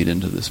that'll lead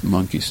into this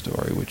monkey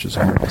story, which is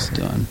almost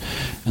done.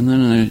 And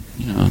then,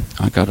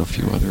 I got a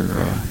few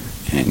other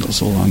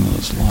angles along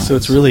those lines. So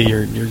it's really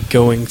you're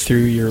going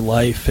through your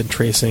life and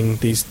tracing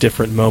these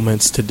different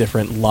moments to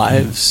different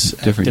lives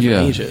at different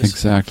ages.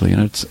 Exactly.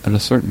 And it's at a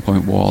certain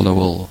point Waldo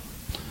will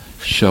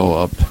show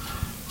up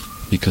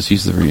because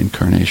he's the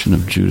reincarnation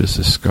of Judas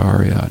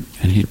Iscariot,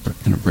 and he's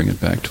going to bring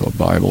it back to a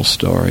Bible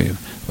story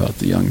about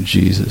the young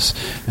Jesus.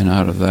 And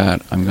out of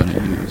that, I'm going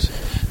to use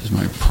as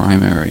my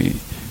primary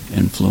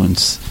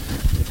influence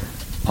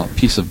a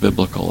piece of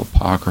biblical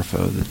apocrypha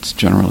that's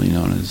generally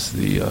known as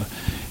the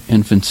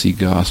infancy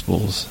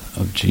Gospels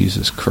of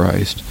Jesus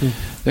Christ.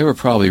 They were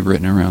probably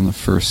written around the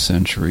 1st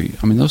century.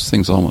 I mean, those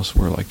things almost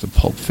were like the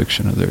Pulp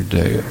Fiction of their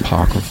day,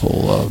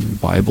 apocryphal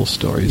Bible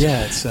stories.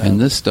 Yeah, it's and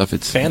this stuff,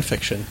 it's fan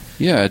fiction.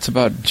 Yeah, it's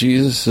about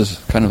Jesus as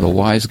kind of a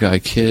wise guy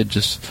kid.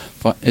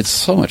 It's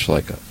so much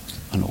like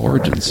an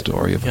origin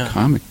story of a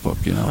comic book,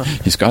 you know.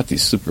 He's got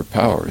these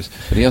superpowers,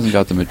 but he hasn't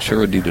got the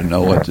maturity to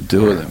know what to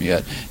do with them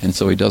yet. And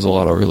so he does a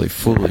lot of really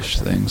foolish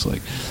things,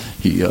 like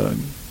he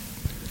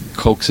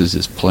coaxes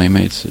his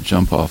playmates to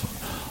jump off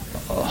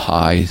a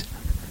high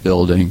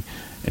building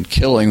and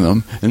killing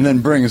them, and then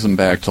brings them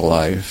back to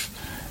life.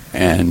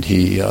 And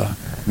he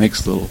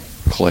makes little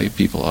clay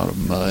people out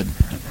of mud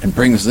and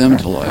brings them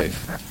to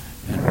life.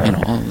 And, you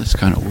know, all this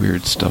kind of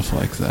weird stuff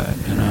like that,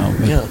 you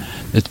know.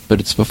 But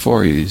it's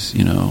before he's,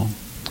 you know,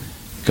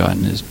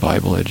 gotten his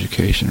Bible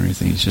education or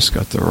anything. He's just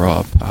got the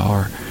raw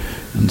power.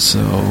 And so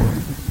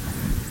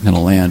I'm going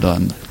to land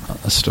on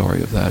a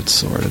story of that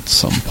sort at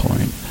some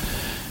point.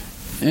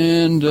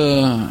 And,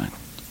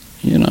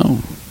 you know,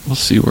 we'll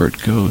see where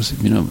it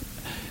goes. You know,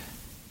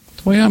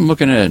 the way I'm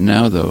looking at it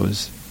now, though,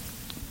 is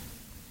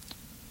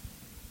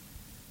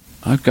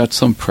I've got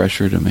some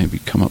pressure to maybe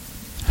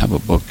have a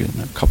book in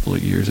a couple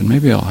of years, and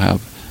maybe I'll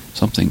have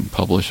something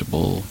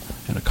publishable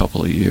in a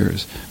couple of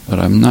years, but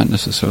I'm not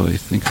necessarily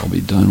think I'll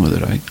be done with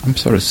it. I'm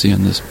sort of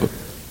seeing this book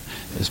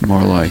as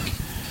more like,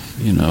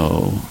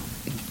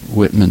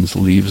 Whitman's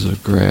Leaves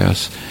of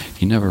Grass.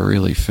 He never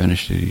really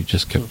finished it. He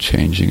just kept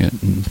changing it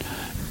and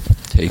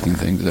taking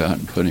things out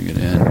and putting it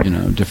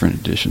in. Different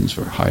editions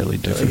were highly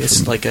different.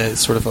 It's like a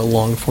sort of a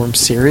long-form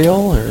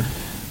serial, or?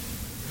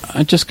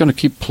 I'm just going to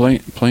keep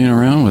playing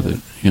around with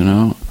it,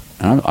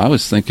 I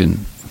was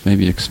thinking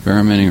maybe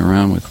experimenting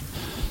around with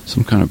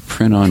some kind of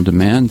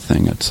print-on-demand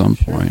thing at some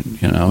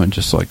point, and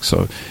just like,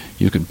 so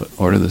you could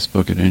order this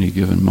book at any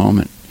given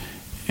moment,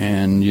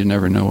 and you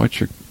never know what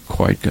you're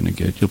quite going to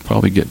get.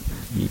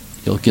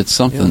 You'll get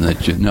something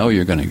that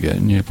you're going to get,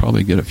 and you'll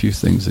probably get a few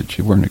things that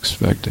you weren't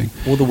expecting.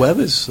 Well, the web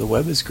is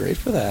great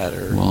for that.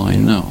 I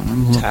know.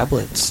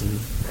 Tablets.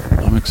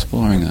 I'm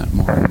exploring that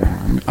more and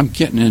more. I'm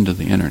getting into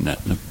the internet.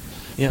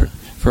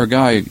 For a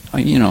guy,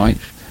 I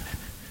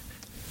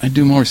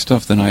do more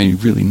stuff than I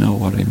really know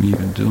what I'm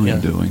even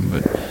doing,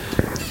 but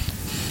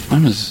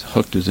I'm as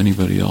hooked as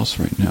anybody else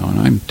right now, and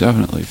I'm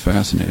definitely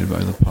fascinated by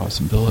the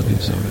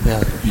possibilities of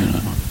it.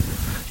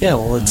 Yeah,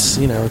 well, it's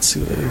it's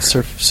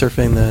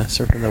surfing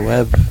the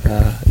web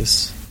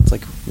it's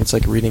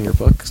like reading your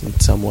books in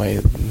some way.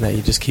 That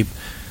you just keep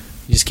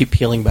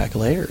peeling back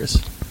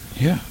layers.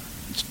 Yeah,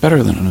 it's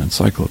better than an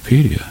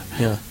encyclopedia.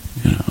 Yeah,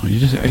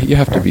 you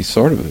have to be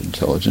sort of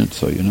intelligent,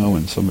 so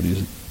when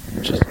somebody's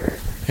just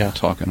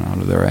talking out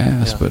of their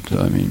ass. Yeah. But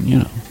I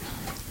mean,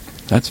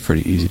 that's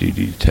pretty easy to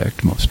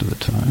detect most of the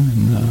time,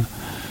 and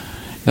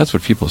that's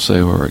what people say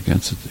who are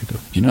against it. They go,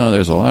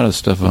 there's a lot of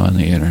stuff on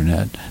the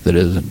internet that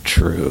isn't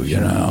true.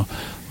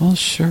 Well,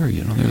 sure,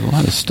 there's a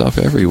lot of stuff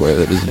everywhere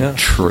that isn't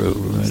true.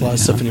 There's a lot of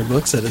stuff in your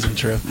books that isn't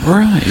true.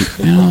 Right.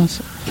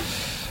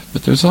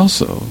 But there's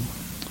also,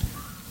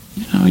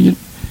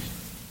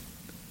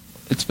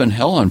 it's been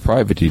hell on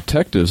private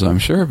detectives, I'm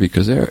sure,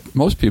 because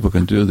most people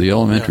can do the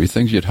elementary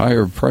things you'd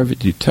hire a private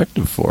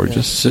detective for,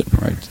 just sitting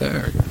right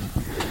there.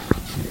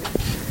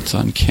 It's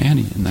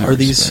uncanny in that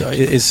respect.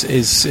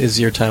 Is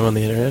your time on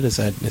the internet, is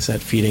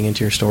that feeding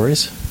into your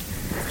stories?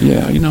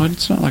 Yeah,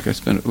 it's not like I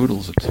spend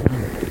oodles of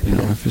time.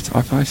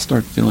 If I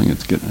start feeling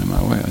it's getting in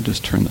my way, I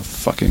just turn the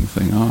fucking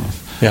thing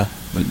off. Yeah.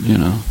 But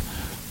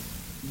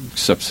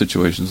except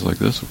situations like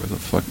this where the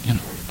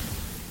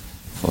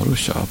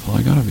Photoshop. Well,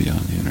 I gotta be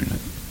on the internet.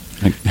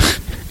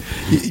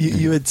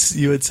 You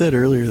had said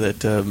earlier that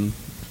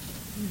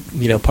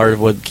part of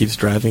what keeps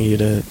driving you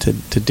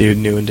to do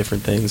new and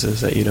different things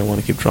is that you don't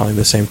want to keep drawing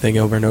the same thing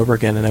over and over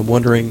again. And I'm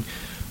wondering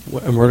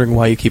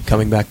why you keep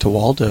coming back to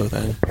Waldo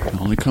then. I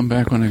only come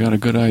back when I got a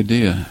good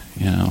idea.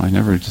 I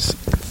never just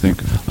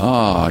think,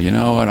 you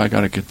know what, I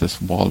got to get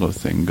this Waldo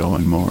thing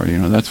going more.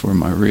 That's where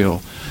my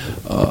real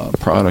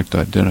product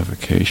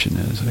identification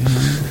is.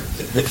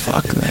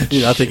 Fuck that.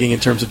 You're not thinking in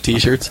terms of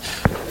T-shirts?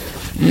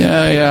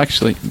 Yeah,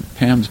 actually,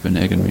 Pam's been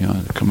egging me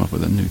on to come up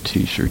with a new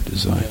T-shirt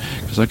design,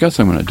 because I guess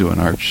I'm going to do an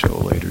art show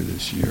later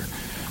this year.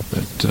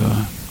 But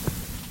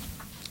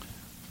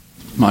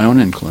my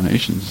own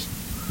inclinations,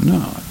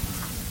 no,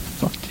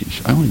 fuck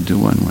T-shirt. I only do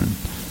one when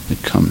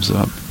it comes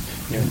up.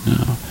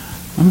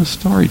 I'm a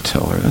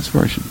storyteller. That's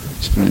where I should be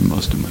spending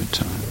most of my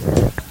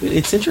time.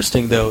 It's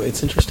interesting, though.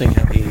 It's interesting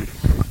how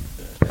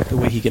the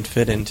way he can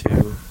fit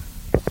into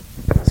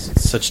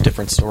such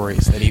different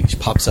stories, that he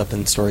pops up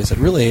in stories that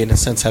really, in a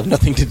sense, have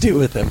nothing to do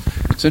with him.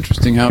 It's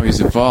interesting how he's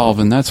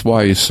evolved, and that's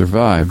why he's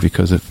survived,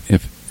 because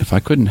if I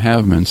couldn't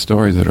have him in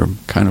stories that are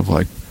kind of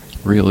like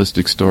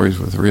realistic stories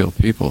with real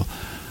people,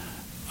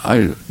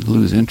 I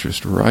lose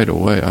interest right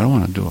away. I don't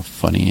want to do a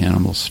funny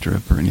animal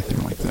strip or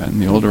anything like that.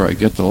 And the older I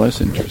get, the less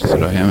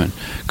interested I am in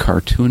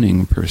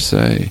cartooning per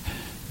se.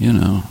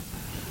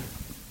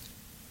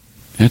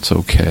 It's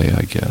okay,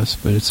 I guess,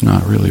 but it's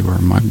not really where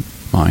my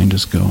mind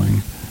is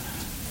going.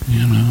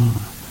 I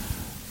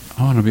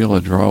want to be able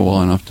to draw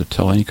well enough to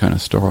tell any kind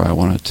of story I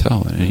want to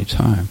tell at any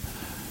time.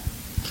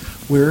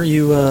 Where are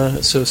you?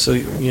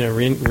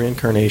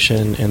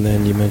 Reincarnation, and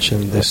then you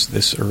mentioned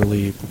this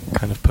early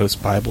kind of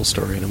post-Bible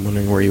story, and I'm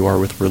wondering where you are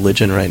with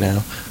religion right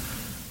now.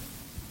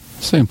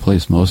 Same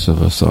place most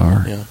of us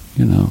are. Yeah.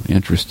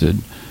 Interested,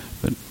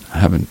 but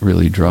haven't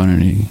really drawn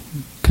any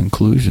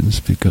conclusions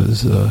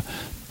because the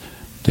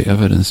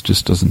evidence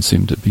just doesn't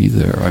seem to be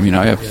there. I mean,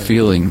 I have a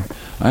feeling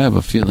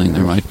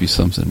there might be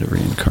something to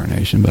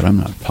reincarnation, but I'm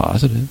not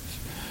positive.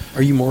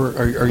 Are you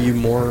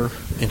more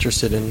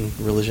interested in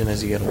religion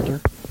as you get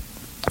older?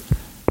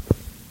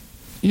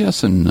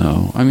 Yes and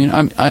no. I mean,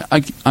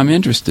 I'm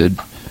interested,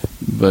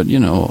 but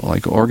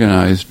like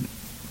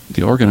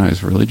the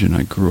organized religion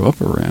I grew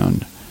up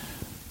around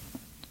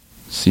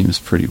seems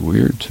pretty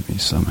weird to me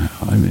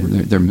somehow. I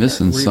mean, they're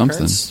missing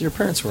something. Your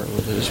parents weren't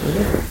religious, were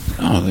they?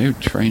 Oh, they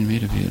trained me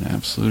to be an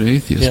absolute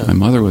atheist. Yeah. My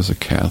mother was a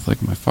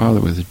Catholic. My father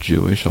was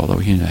Jewish, although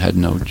he had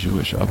no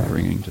Jewish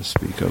upbringing to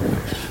speak of.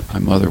 My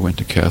mother went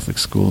to Catholic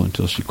school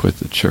until she quit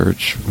the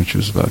church, which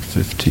was about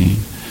 15.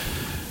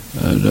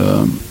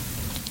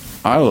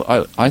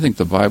 I think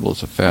the Bible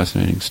is a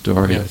fascinating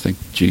story. Yeah. I think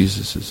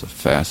Jesus is a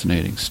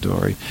fascinating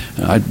story.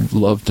 And I'd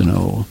love to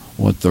know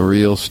what the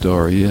real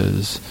story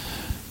is.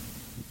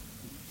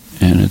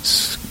 And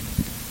it's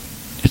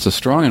a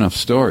strong enough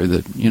story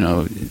that,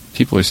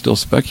 people are still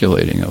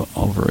speculating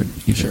over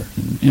it. Sure.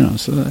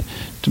 So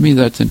to me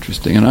that's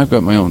interesting. And I've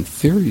got my own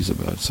theories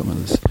about some of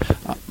this.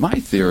 My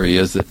theory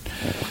is that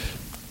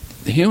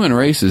the human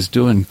race is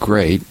doing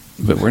great,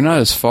 but we're not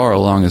as far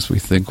along as we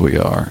think we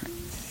are.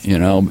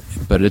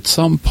 But at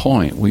some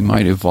point we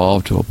might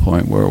evolve to a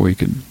point where we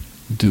could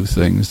do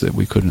things that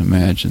we couldn't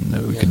imagine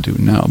that we could do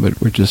now.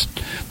 But we're just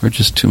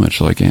too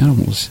much like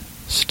animals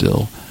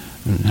still,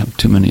 and have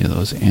too many of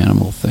those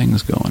animal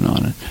things going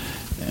on.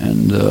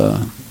 And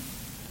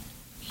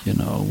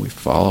we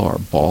follow our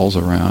balls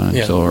around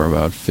until we're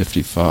about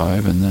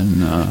 55,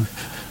 and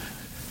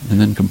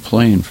then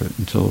complain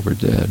until we're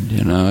dead.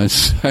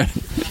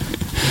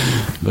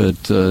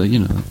 But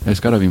there's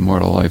got to be more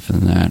to life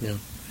than that. Yeah.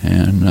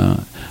 And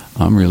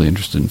I'm really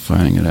interested in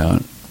finding it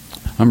out.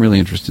 I'm really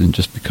interested in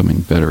just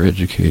becoming better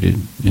educated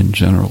in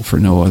general for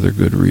no other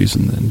good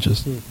reason than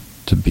just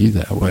to be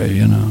that way,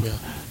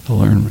 to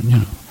learn,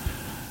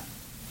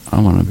 I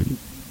want to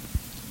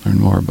learn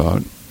more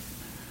about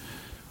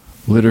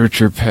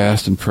literature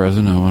past and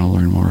present. I want to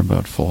learn more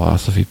about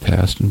philosophy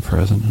past and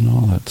present and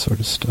all that sort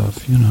of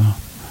stuff,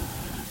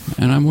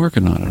 And I'm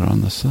working on it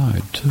on the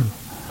side, too.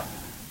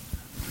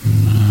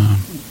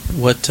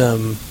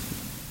 And,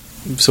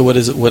 So what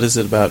is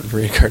it about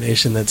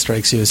reincarnation that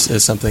strikes you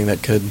as something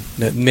that could,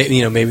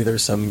 maybe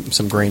there's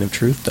some grain of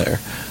truth there?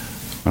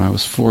 When I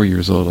was 4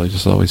 years old, I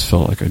just always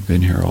felt like I'd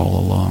been here all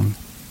along.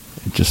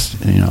 It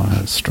just, I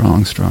had a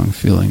strong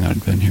feeling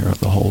I'd been here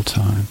the whole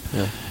time.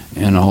 Yeah.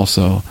 And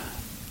also,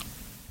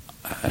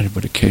 I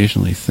would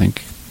occasionally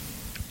think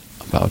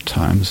about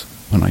times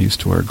when I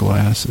used to wear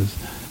glasses,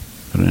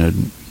 but I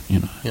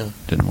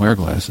didn't wear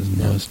glasses in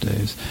those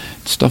days.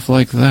 Stuff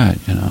like that,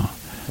 It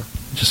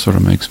just sort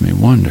of makes me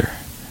wonder.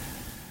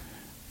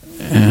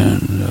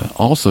 And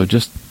also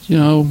just,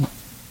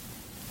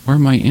 where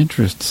my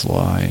interests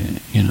lie,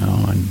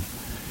 and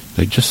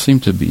they just seem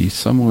to be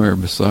somewhere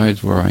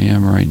besides where I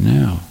am right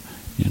now,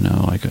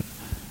 like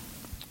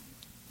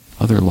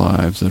other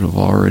lives that have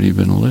already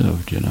been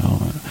lived,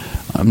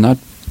 I'm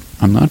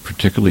not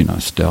particularly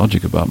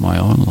nostalgic about my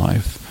own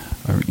life.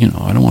 Or,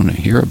 I don't want to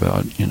hear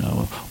about,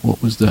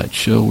 what was that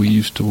show we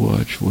used to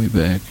watch way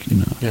back,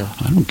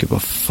 I don't give a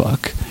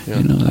fuck.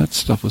 Yeah. That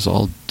stuff was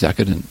all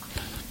decadent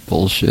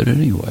bullshit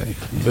anyway.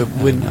 But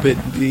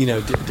do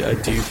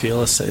you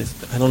feel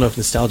I don't know if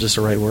nostalgia is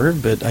the right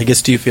word, but I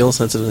guess do you feel a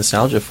sense of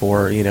nostalgia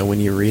for, when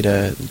you read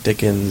a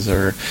Dickens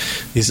or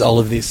all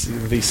of these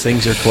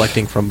things you're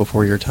collecting from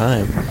before your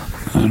time?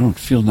 I don't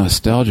feel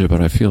nostalgia, but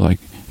I feel like,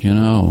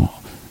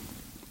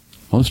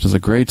 most of the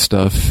great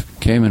stuff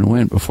came and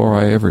went before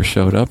I ever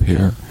showed up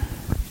here.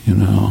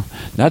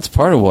 That's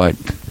part of what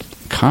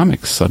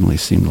comics suddenly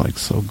seemed like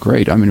so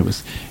great. I mean, it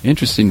was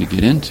interesting to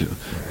get into,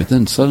 but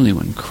then suddenly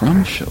when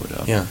Crumb showed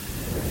up,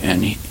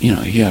 and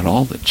he had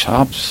all the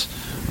chops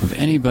of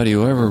anybody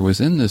who ever was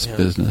in this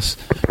business,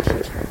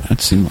 that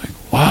seemed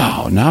like,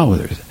 wow, now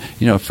there's,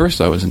 at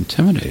first I was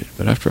intimidated,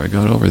 but after I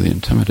got over the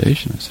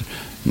intimidation, I said,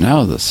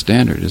 now the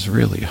standard is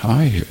really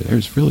high here.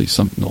 There's really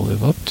something to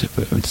live up to.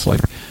 But it's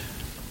like,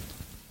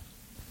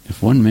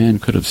 if one man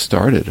could have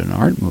started an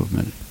art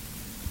movement,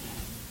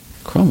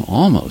 Crumb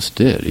almost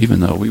did,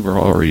 even though we were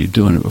already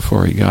doing it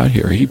before he got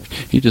here. He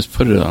just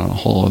put it on a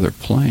whole other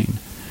plane,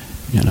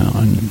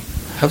 And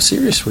how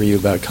serious were you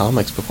about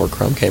comics before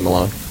Crumb came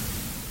along?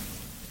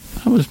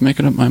 I was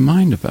making up my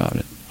mind about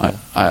it.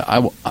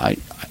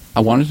 I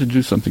wanted to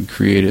do something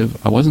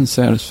creative. I wasn't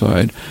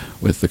satisfied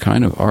with the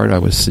kind of art I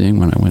was seeing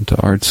when I went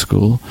to art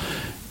school,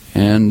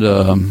 and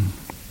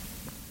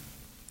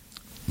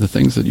the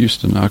things that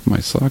used to knock my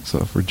socks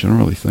off were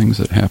generally things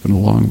that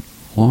happened long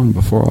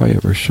before I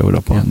ever showed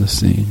up on the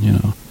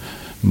scene,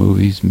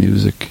 movies,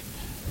 music,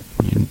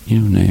 you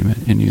name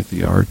it, any of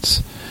the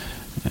arts.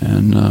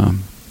 And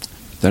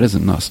that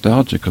isn't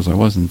nostalgic because I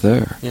wasn't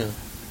there. Yeah.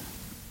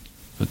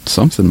 But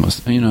something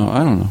must, I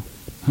don't know.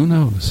 Who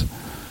knows?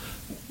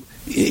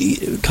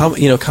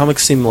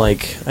 Comics seem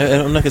like,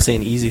 I'm not going to say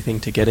an easy thing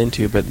to get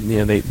into, but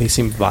they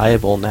seem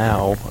viable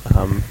now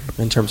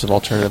in terms of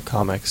alternative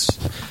comics.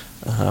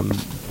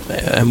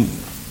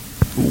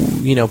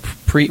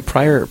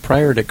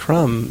 Prior to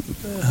Crumb,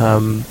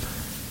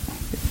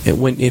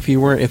 if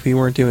you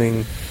weren't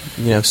doing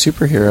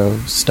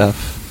superhero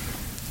stuff,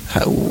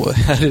 how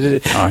did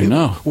it? I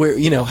know.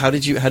 How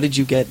did you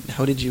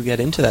get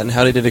into that, and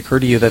how did it occur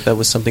to you that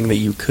was something that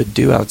you could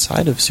do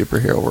outside of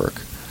superhero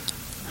work?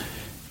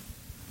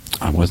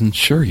 I wasn't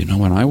sure.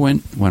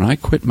 When I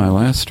quit my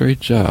last straight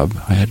job,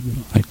 I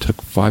took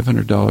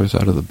 $500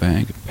 out of the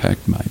bank and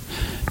packed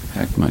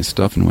my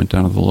stuff and went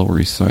down to the Lower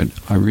East Side.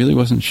 I really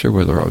wasn't sure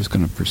whether I was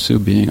going to pursue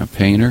being a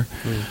painter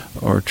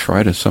or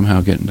try to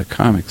somehow get into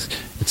comics.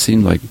 It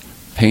seemed like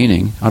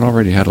painting. I'd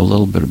already had a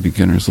little bit of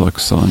beginner's luck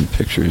selling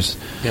pictures.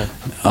 Yeah.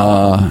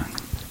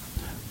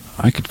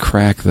 I could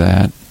crack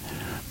that,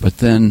 but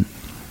then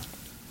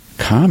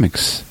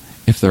comics,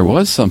 if there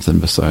was something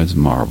besides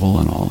Marvel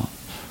and all,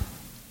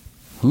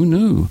 who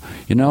knew?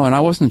 And I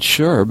wasn't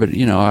sure, but,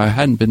 I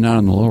hadn't been down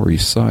on the Lower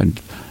East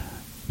Side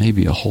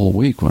maybe a whole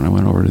week when I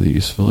went over to the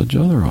East Village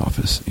other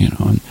office,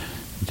 and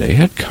they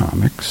had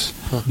comics.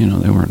 Huh.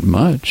 They weren't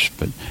much,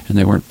 and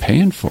they weren't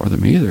paying for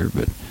them either,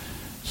 but it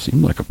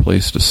seemed like a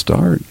place to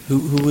start.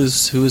 Who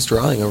was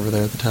drawing over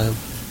there at the time?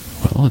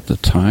 Well, at the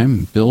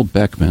time, Bill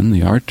Beckman,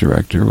 the art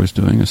director, was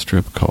doing a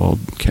strip called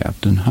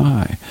Captain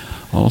High.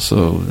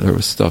 Also, there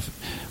was stuff,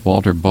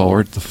 Walter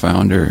Bowart, the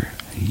founder,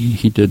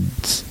 he did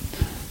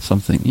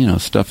something,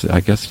 stuff that I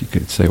guess you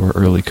could say were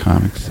early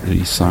comics that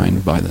he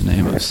signed by the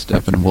name of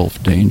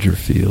Steppenwolf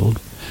Dangerfield.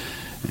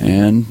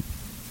 And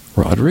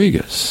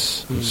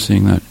Rodriguez. I was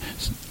seeing that.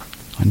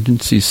 I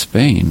didn't see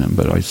Spain,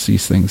 but I see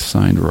things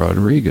signed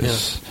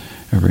Rodriguez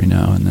every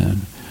now and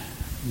then.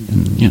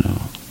 And,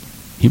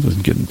 he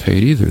wasn't getting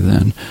paid either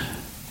then.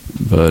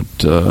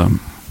 But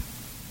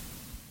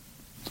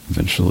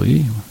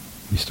eventually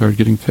we started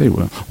getting paid.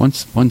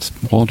 Once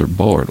Walter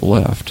Bowart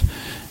left,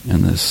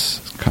 and this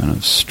kind of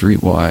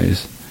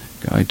streetwise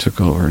guy took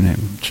over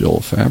named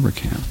Joel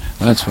Fabricant,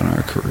 that's when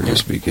our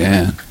careers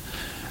began.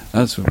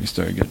 That's when we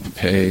started getting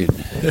paid.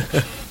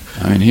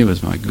 I mean, he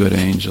was my good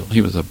angel.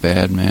 He was a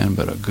bad man,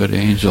 but a good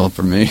angel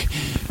for me.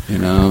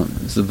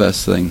 It's the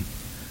best thing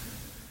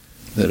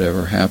that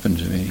ever happened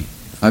to me.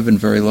 I've been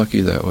very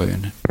lucky that way,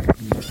 in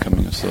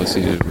becoming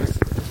associated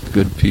with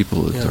good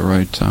people at the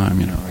right time.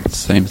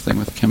 Same thing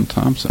with Kim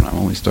Thompson. I'm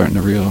only starting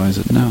to realize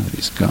it now that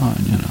he's gone.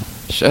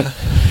 Shit.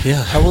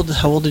 Yeah. How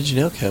old did you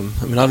know Kim?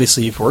 I mean,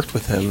 obviously you've worked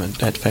with him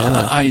at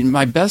FANA.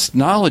 My best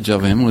knowledge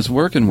of him was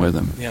working with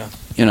him. Yeah.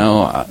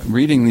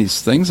 Reading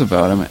these things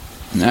about him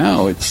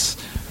now,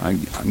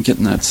 I'm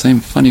getting that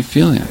same funny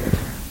feeling.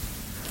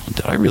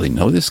 Did I really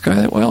know this guy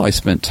that well? I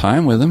spent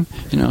time with him.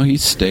 He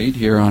stayed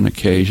here on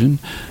occasion.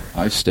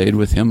 I stayed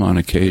with him on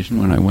occasion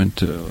when I went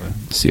to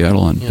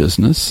Seattle on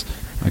business.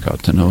 I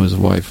got to know his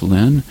wife,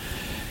 Lynn.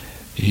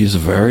 He's a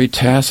very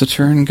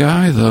taciturn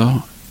guy,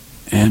 though,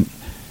 and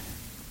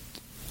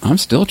I'm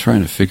still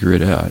trying to figure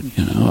it out.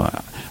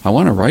 I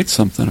want to write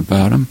something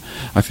about him.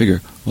 I figure,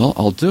 well,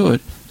 I'll do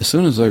it as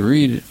soon as I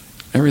read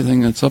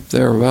everything that's up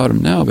there about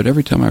him now, but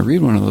every time I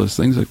read one of those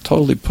things, it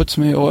totally puts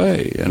me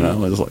away.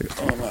 It's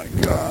like, oh my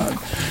God.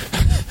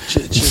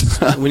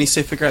 When you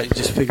say figure out, you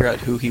just figure out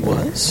who he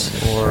was?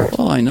 Or?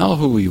 Well, I know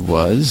who he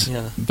was,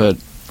 but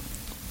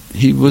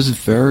he was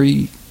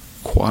very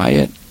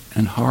quiet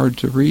and hard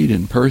to read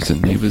in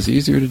person. He was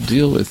easier to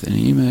deal with in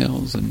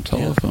emails and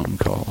telephone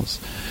calls.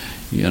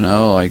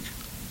 I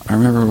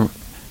remember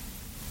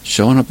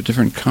showing up at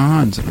different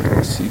cons, and I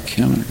would see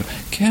Kim, and I go,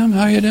 Kim,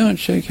 how you doing?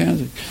 Shake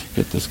hands.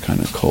 Get this kind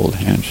of cold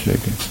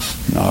handshake,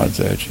 and nods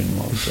at you and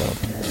walks up.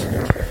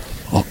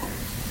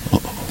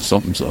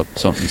 Something's up.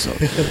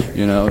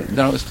 Then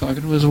I was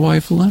talking to his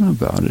wife, Lynn,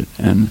 about it,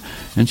 and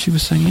she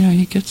was saying,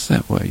 he gets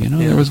that way.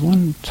 There was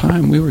one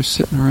time we were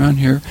sitting around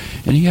here,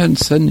 and he hadn't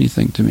said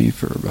anything to me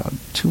for about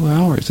 2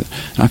 hours, and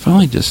I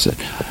finally just said,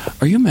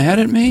 are you mad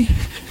at me?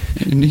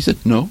 And he said,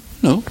 no.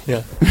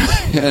 Yeah.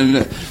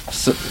 And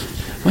so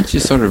once you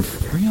sort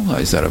of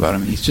realize that about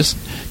him, he's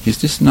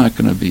just not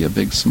going to be a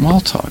big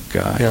small talk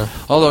guy. Yeah.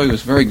 Although he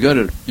was very good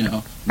at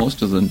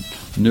most of the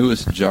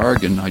newest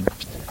jargon I'd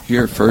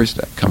hear first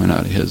coming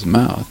out of his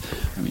mouth.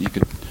 I mean,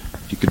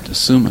 you could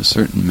assume a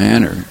certain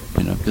manner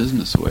in a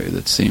business way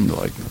that seemed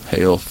like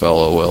hail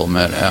fellow, well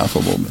met,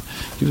 affable, but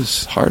he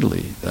was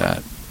hardly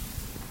that.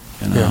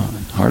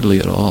 Hardly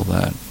at all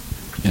that.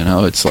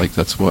 It's like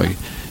that's why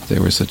they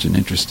were such an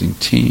interesting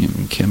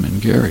team, Kim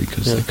and Gary,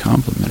 because they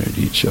complemented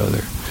each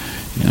other.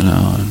 And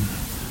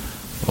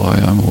boy,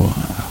 I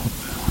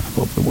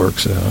hope it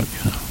works out.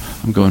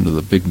 I'm going to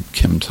the big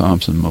Kim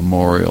Thompson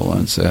memorial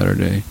on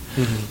Saturday.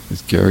 Mm-hmm.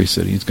 As Gary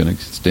said, he's going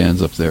to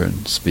stands up there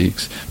and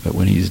speaks, but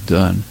when he's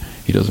done,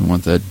 he doesn't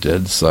want that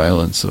dead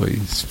silence, so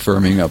he's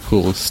firming up who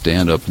will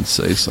stand up and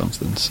say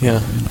something. So,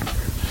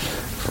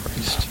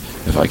 Christ,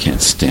 if I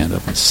can't stand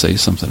up and say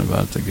something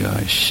about the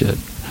guy, shit,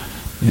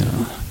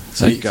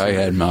 So that guy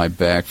had my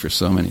back for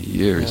so many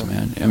years,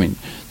 man. I mean,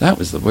 that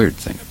was the weird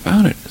thing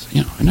about it.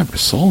 I never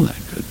sold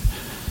that good.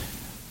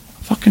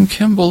 Fucking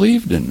Kim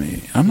believed in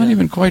me. I'm not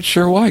even quite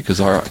sure why, because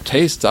our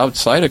tastes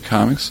outside of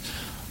comics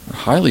are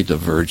highly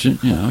divergent.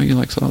 He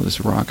likes all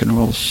this rock and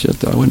roll shit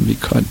that I wouldn't be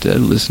caught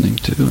dead listening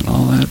to and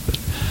all that, but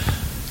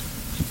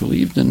he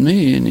believed in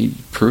me, and he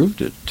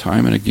proved it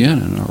time and again,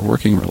 and our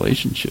working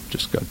relationship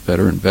just got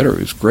better and better.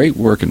 It was great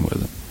working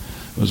with him.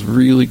 It was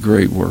really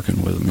great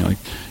working with him.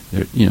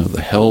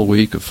 The hell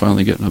week of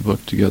finally getting a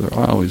book together,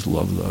 I always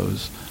love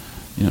those.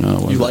 You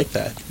like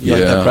that? You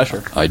like that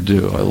pressure? I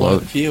do. I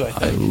love it.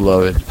 I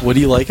love it. What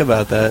do you like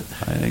about that?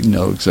 I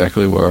know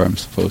exactly where I'm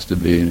supposed to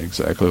be and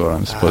exactly what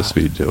I'm supposed to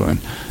be doing.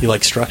 You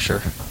like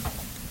structure?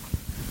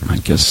 I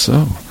guess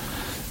so.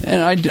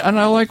 And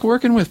I like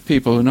working with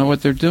people who know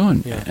what they're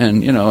doing. Yeah.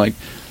 And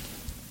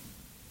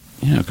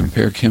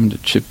compare Kim to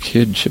Chip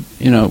Kidd. Chip,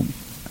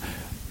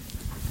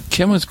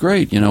 Kim was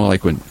great.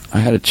 Like when I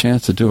had a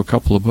chance to do a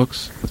couple of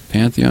books with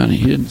Pantheon,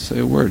 he didn't say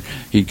a word.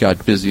 He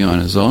got busy on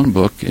his own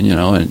book,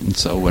 and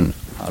so when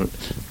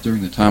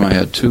during the time I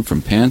had 2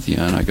 from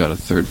Pantheon, I got a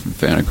 3rd from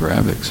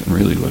Fantagraphics, and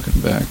really looking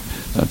back,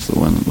 that's the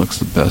one that looks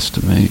the best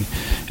to me,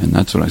 and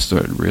that's what I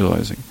started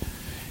realizing.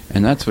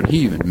 And that's what he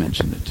even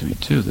mentioned it to me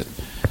too, that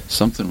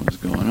something was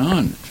going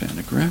on at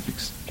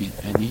Fantagraphics,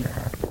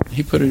 and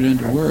he put it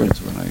into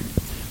words when I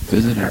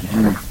visited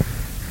him.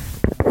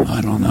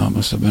 I don't know, it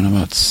must have been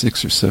about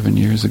 6 or 7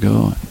 years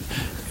ago,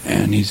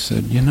 and he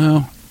said,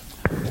 I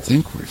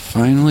think we've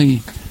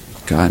finally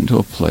gotten to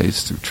a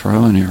place through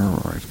trial and error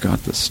where I've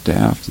got the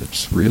staff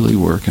that's really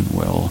working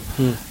well,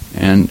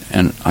 and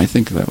I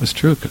think that was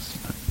true, because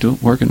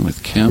working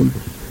with Kim,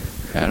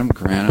 Adam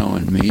Grano,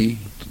 and me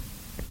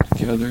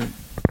together,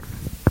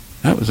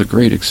 that was a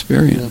great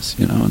experience,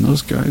 and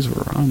those guys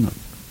were on the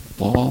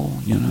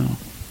ball, I'll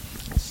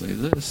say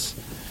this,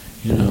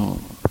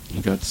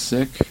 he got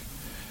sick.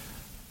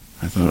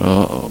 I thought,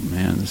 oh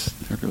man,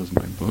 there goes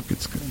my book.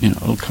 It's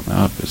it'll come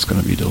out, but it's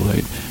going to be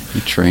delayed. He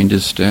trained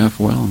his staff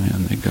well,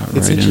 man. They got right in there.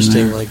 It's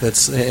interesting, like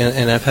that's,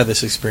 and I've had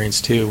this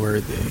experience too, where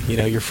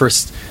your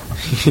first,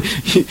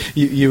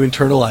 you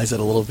internalize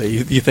it a little bit.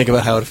 You think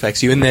about how it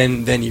affects you, and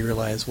then you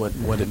realize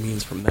what it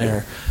means from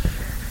there.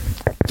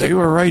 They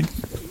were right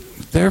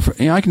there.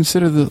 I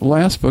consider the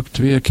last book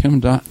to be a Kim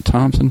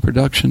Thompson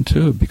production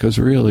too, because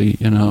really,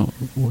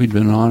 we'd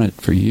been on it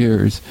for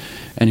years,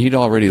 and he'd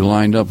already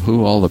lined up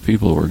who all the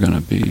people were going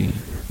to be,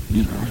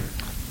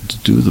 to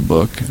do the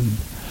book. And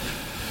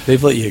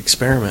they've let you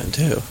experiment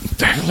too.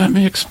 They let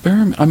me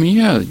experiment. I mean,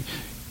 yeah.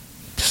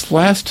 This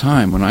last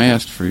time when I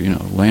asked for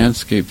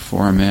landscape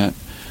format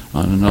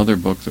on another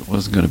book that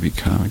wasn't going to be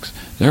comics,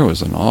 there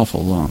was an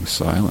awful long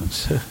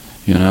silence.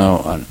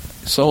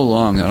 So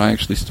long that I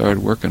actually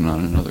started working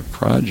on another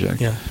project.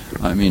 Yeah.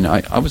 I mean,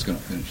 I was going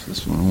to finish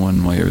this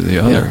one way or the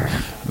other,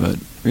 but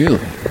really,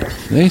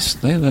 they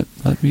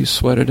let me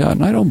sweat it out,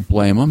 and I don't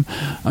blame them.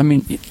 I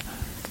mean,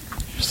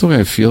 here's the way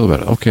I feel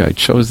about it. Okay, I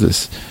chose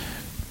this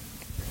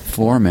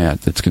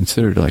format that's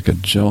considered like a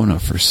Jonah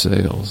for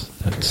sales,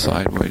 that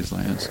sideways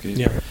landscape.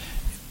 Yeah.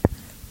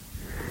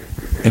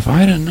 If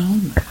I'd have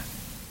known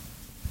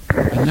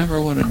that, I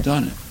never would have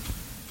done it.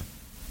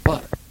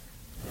 But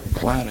I'm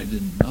glad I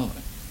didn't know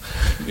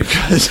it,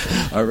 because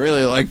I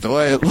really like the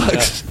way it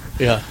looks.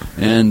 Yeah.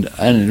 And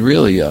it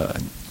really,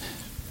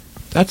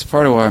 that's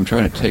part of why I'm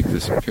trying to take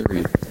this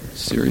period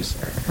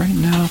seriously. Right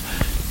now,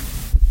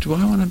 do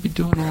I want to be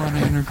doing a lot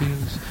of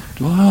interviews?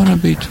 Do I want to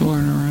be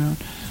touring around?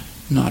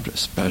 Not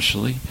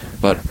especially,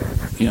 but,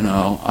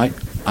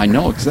 I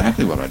know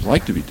exactly what I'd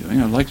like to be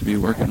doing. I'd like to be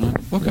working on the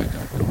book I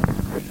got going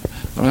on right now.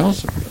 But I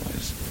also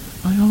realize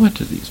I owe it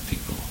to these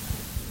people.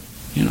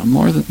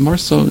 More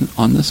so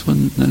on this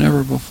one than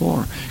ever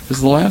before.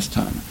 Because the last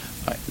time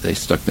they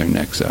stuck their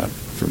necks out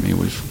for me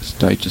was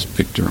Deitch's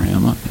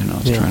Pictorama. I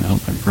was trying to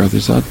help my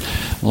brothers out.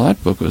 Well,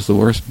 that book was the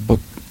worst book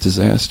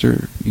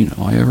disaster,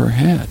 I ever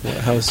had.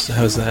 How's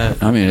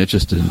that? I mean, it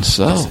just didn't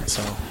sell.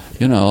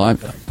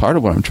 Part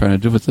of what I'm trying to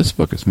do with this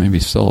book is maybe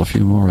sell a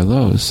few more of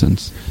those,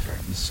 since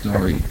this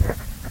story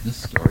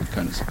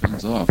kind of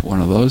spins off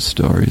one of those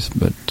stories,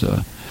 but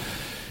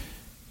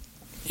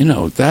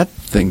that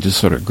thing just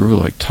sort of grew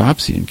like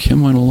Topsy, and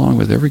Kim went along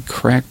with every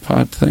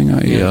crackpot thing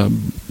I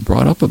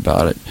brought up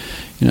about it.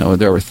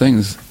 There were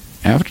things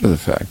after the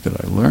fact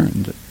that I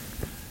learned that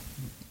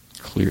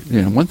clear.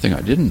 One thing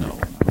I didn't know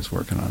when I was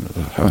working on it,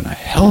 having a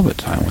hell of a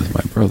time with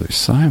my brother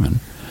Simon.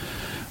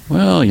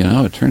 Well,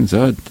 it turns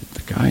out that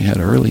the guy had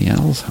early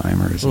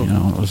Alzheimer's.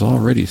 It was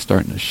already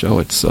starting to show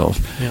itself.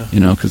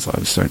 Because I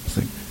was starting to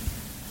think,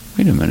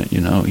 wait a minute,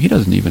 he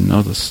doesn't even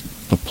know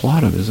the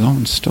plot of his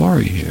own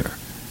story here.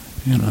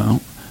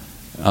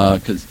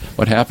 Because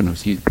what happened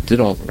was he did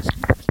all those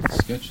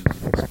sketches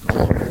of his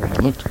goal.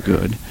 It looked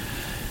good.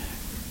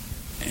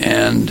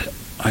 And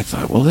I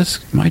thought, well,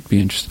 this might be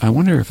interesting. I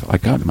wonder if I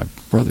got my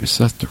brother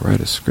Seth to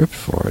write a script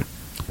for it,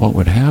 what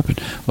would happen?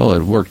 Well,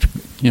 it worked,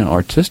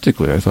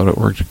 artistically, I thought it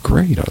worked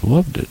great. I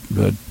loved it.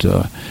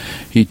 But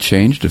he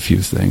changed a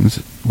few things,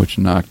 which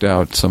knocked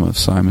out some of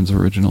Simon's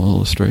original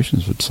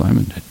illustrations, but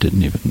Simon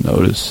didn't even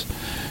notice.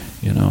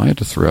 I had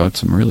to throw out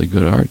some really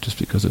good art just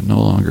because it no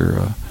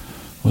longer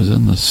was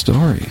in the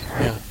story.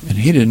 Yeah. And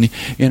he didn't,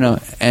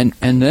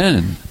 and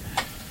then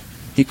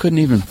he couldn't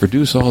even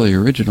produce all the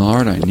original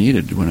art I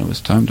needed when it was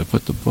time to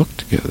put the book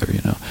together,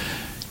 And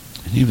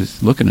he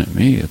was looking at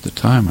me at the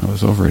time. I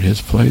was over at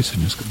his place, and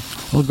he was going,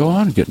 well, go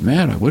on and get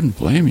mad. I wouldn't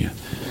blame you.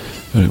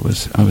 But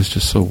I was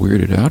just so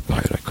weirded out by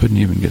it. I couldn't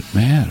even get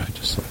mad. I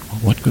just thought,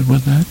 well, what good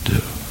would that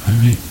do? I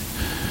mean,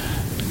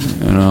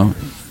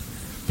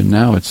 but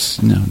now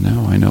it's,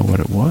 now I know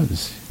what it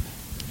was.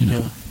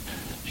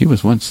 He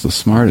was once the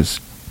smartest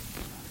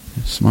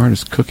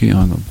cookie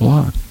on the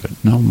block, but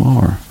no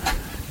more.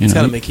 It's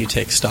got to make you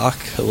take stock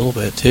a little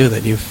bit too,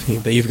 that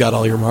you've got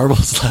all your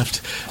marbles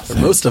left, or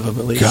most of them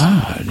at least.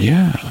 God,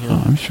 yeah.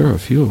 Oh, I'm sure a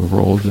few have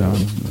rolled down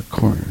in the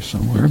corner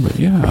somewhere, but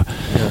yeah.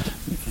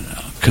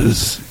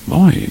 Because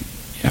boy, you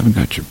haven't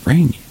got your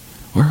brain.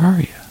 Where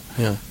are you?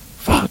 Yeah.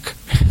 Fuck.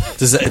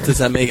 Does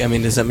that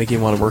make you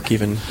want to work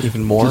even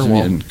more? It gives me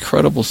an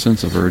incredible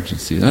sense of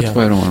urgency. That's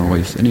why I don't want to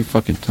waste any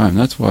fucking time.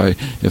 That's why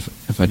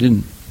if I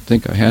didn't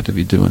think I had to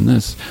be doing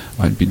this,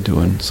 I'd be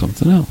doing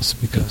something else.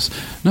 Because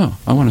no,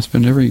 I want to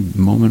spend every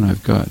moment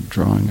I've got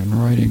drawing and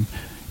writing.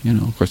 You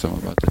know, of course, I'm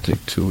about to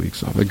take 2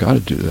 weeks off. I got to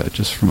do that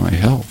just for my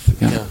health.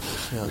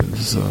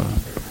 Because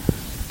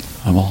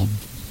I'm all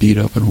beat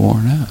up and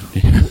worn out.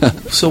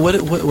 So what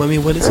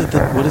is it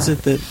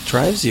that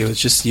drives you?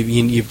 It's just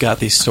you've got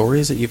these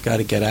stories that you've got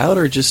to get out,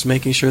 or just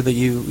making sure that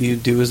you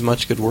do as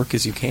much good work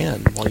as you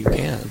can while you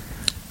can?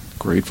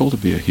 Grateful to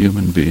be a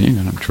human being,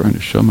 and I'm trying to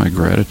show my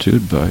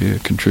gratitude by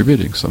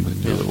contributing something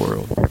to the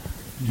world.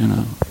 You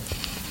know,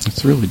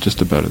 it's really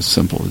just about as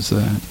simple as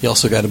that. You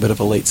also got a bit of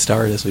a late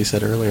start, as we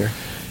said earlier.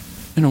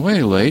 In a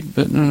way, late,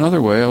 but in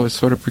another way, I was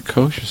sort of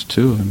precocious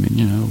too. I mean,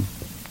 you know,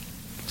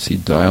 see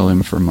Dial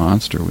M for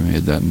Monster, we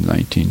made that in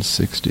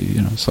 1960.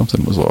 You know,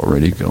 something was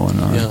already going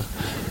on. Yeah.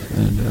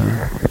 And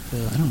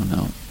I don't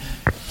know.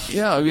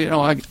 Yeah, you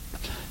know, I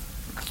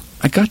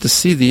got to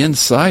see the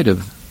inside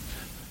of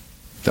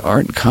the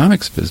art and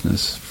comics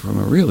business from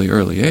a really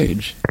early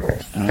age,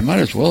 and I might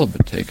as well have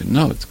been taking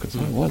notes because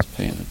I was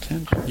paying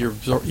attention.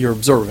 You're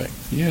observing.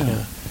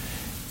 Yeah.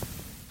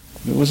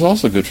 It was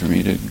also good for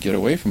me to get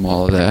away from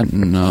all of that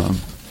and,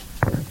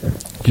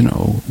 you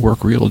know,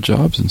 work real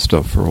jobs and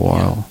stuff for a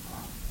while.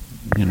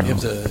 You know,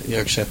 you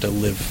actually have to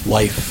live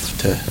life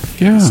to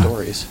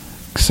stories.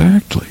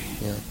 Exactly.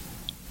 Yeah.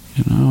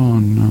 You know,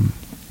 and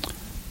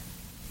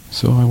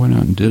so I went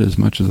out and did as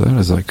much of that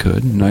as I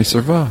could, and I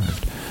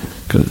survived.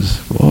 Because,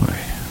 boy.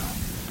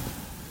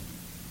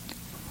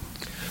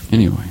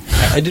 Anyway,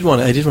 I did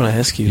want to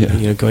ask you.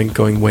 You know,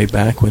 going way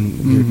back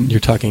when you're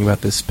talking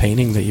about this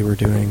painting that you were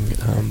doing.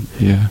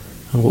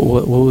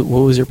 What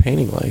was your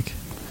painting like?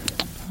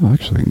 Well,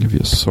 actually, I can give you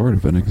a sort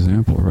of an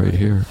example right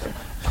here.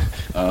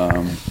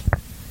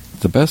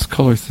 The best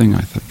color thing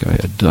I think I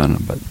had done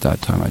about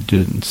that time, I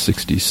did it in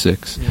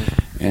 '66,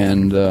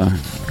 and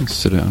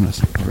sit down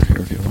over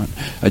here if you want.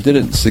 I did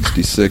it in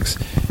 '66,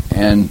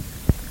 and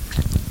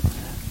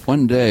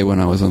one day when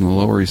I was on the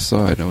Lower East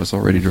Side, I was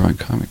already drawing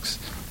comics.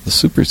 The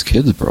Supers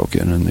kids broke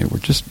in, and they were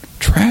just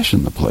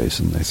trashing the place,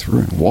 and they threw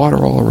in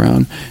water all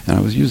around, and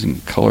I was using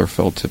color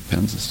felt tip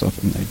pens and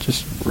stuff, and they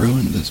just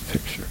ruined this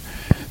picture.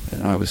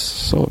 And I was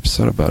so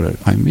upset about it,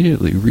 I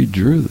immediately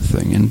redrew the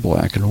thing in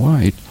black and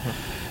white.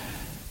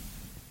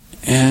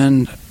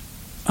 And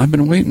I've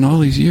been waiting all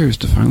these years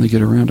to finally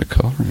get around to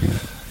coloring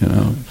it, you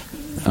know.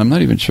 I'm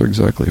not even sure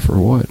exactly for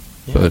what.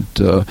 But,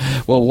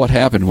 well, what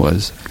happened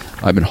was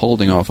I've been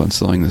holding off on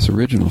selling this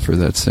original for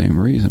that same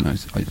reason.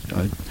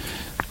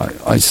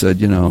 I said,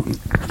 you know,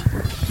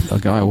 a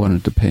guy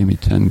wanted to pay me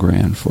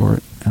 $10,000 for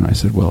it, and I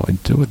said, well,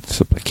 I'd do it,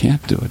 except I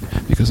can't do it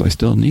because I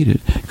still need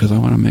it because I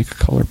want to make a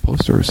color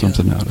poster or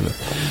something out of it.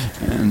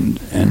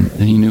 And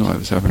he knew I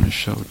was having a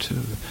show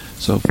too.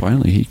 So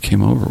finally he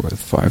came over with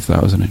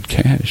 $5,000 in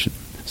cash and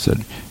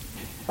said,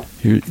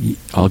 "Here,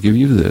 I'll give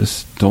you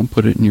this. Don't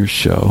put it in your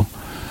show,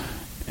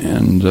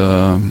 and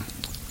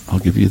I'll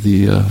give you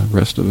the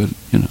rest of it,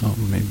 you know,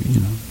 maybe, you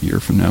know, a year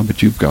from now,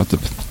 but you got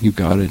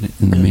it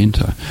in the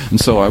meantime." And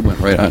so I went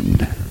right out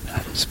and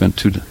spent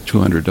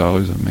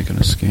 $200 on making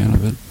a scan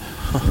of it.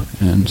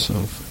 And so,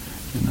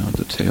 you know,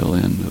 the tail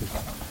end of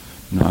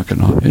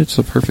knocking off, it's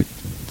a perfect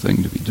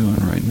thing to be doing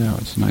right now.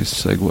 It's a nice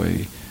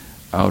segue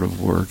out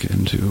of work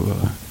into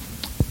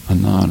a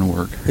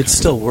non-work. It's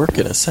still work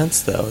in a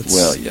sense, though.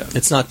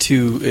 It's not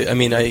too. I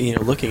mean,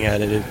 looking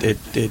at it,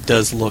 it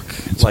does look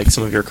like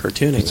some of your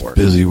cartooning work.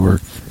 It's busy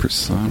work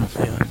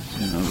personified.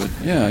 You know, but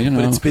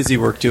But it's busy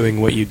work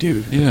doing what you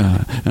do.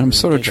 Yeah, and I'm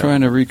sort of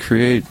trying to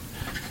recreate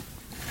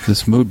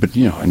this mood, but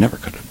I never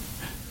could have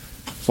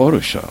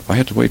Photoshop. I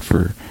had to wait for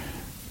the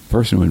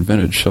person who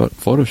invented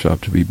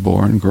Photoshop to be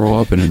born, grow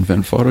up, and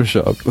invent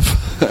Photoshop.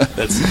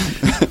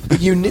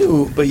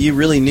 You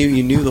really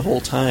knew the whole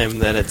time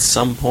that at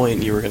some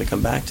point you were going to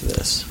come back to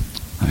this.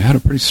 I had a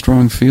pretty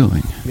strong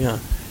feeling. Yeah.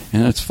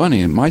 And it's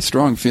funny, and my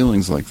strong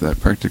feelings like that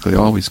practically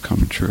always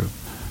come true.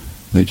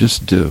 They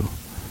just do.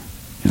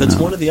 That's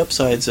one of the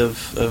upsides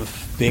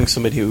of being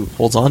somebody who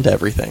holds on to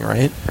everything,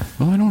 right?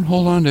 Well, I don't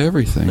hold on to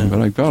everything, but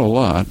I've got a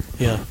lot.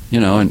 Yeah.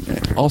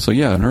 And also,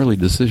 an early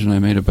decision I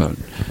made about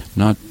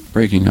not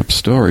breaking up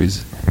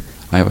stories.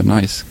 I have a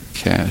nice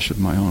cache of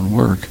my own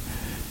work,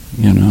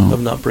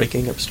 Of not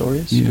breaking up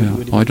stories?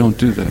 Yeah. I don't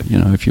do that.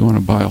 If you want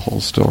to buy a whole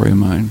story of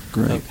mine,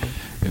 great. Okay.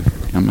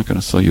 I'm not going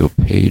to sell you a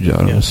page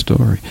out of a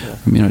story. Yeah.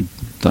 I mean,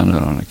 I've done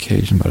it on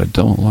occasion, but I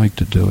don't like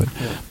to do it.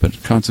 Yeah.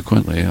 But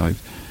consequently, for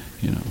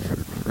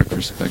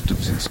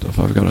retrospectives and stuff,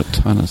 I've got a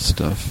ton of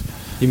stuff.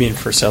 You mean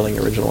for selling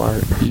original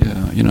art?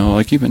 Yeah.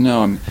 Like even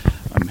now, I'm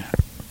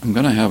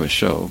going to have a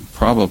show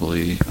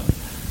probably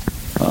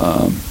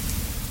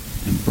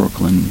in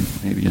Brooklyn,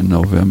 maybe in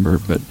November,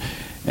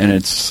 and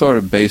it's sort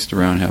of based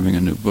around having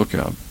a new book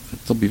out.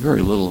 There'll be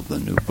very little of the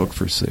new book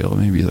for sale.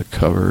 Maybe the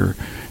cover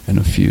and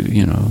a few,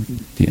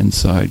 the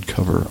inside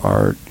cover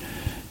art,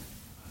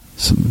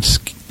 some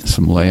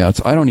some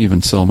layouts. I don't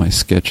even sell my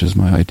sketches,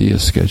 my idea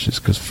sketches,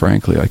 because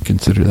frankly, I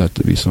consider that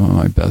to be some of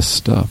my best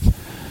stuff.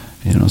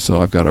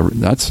 So I've got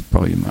that's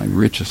probably my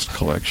richest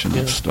collection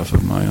of stuff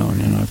of my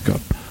own. I've got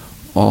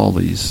all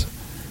these,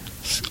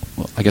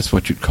 well, I guess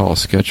what you'd call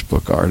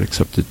sketchbook art,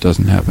 except it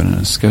doesn't happen in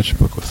a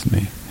sketchbook with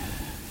me.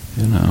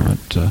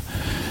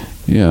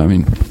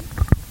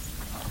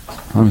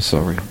 I'm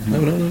sorry. No.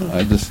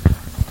 It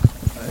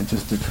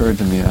just occurred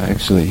to me I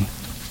actually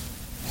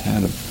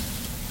had a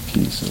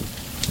piece of,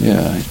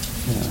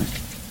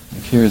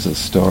 like here's a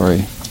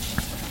story.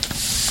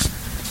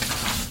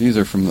 These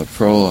are from the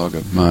prologue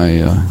of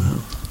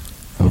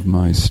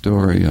my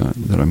story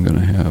that I'm going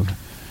to have,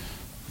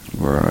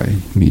 where I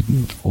meet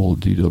old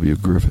D.W.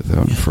 Griffith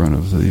out in front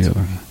of the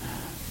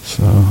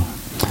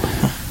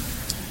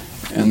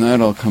and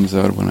that all comes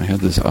out when I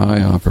had this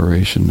eye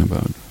operation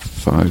about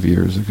 5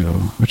 years ago,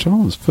 which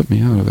almost put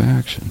me out of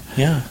action.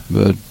 Yeah.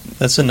 But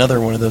that's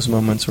another one of those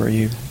moments where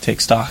you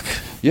take stock.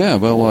 Yeah,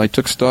 well, I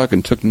took stock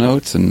and took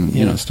notes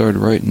and, started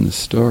writing the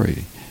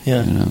story.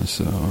 Yeah.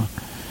 So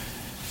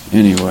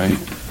anyway.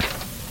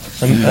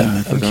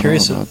 I'm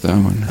curious about that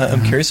one.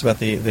 I'm curious about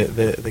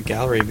the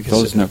gallery because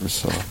those never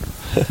saw.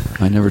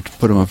 I never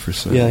put them up for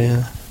sale.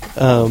 Yeah.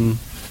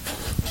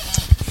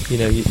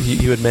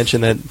 You had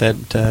mentioned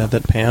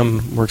that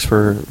Pam works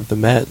for the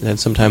Met, and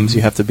sometimes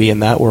you have to be in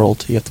that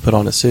world. You have to put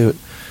on a suit.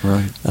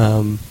 Right.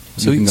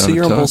 So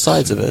you're on both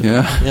sides of it.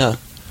 Yeah.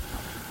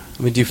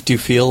 I mean, do you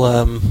feel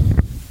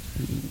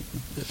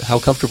how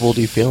comfortable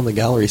do you feel in the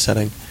gallery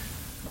setting?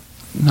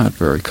 Not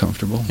very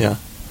comfortable. Yeah.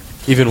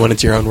 Even when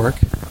it's your own work?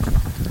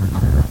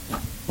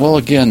 Well,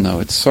 again, though,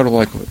 it's sort of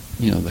like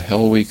the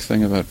Hell Week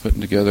thing about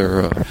putting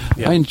together.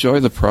 I enjoy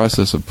the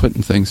process of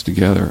putting things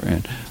together,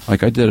 and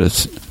like I did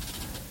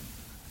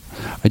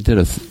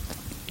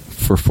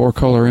for Four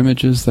Color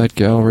Images, that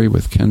gallery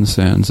with Ken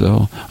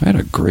Sanzel. I had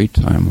a great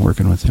time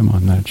working with him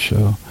on that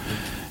show,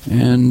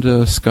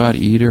 and Scott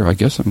Eder. I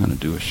guess I'm going to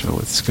do a show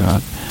with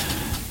Scott.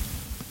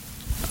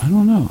 I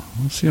don't know.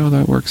 We'll see how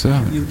that works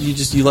out.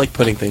 You like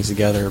putting things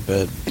together,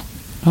 but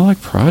I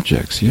like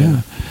projects,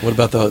 yeah. What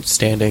about the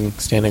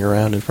standing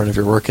around in front of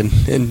your work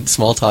and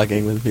small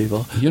talking with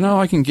people?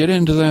 I can get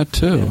into that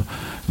too,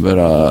 but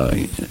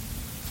I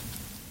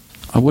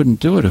wouldn't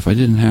do it if I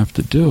didn't have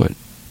to do it.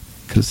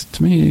 Because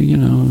to me,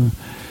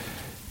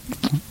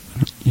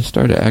 you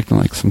start acting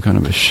like some kind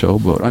of a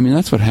showboat. I mean,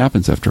 that's what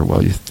happens after a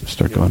while. You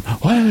start going,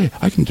 "Hey,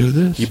 I can do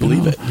this." You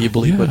believe it. You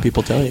believe what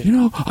people tell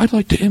you. I'd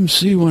like to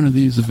MC one of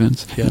these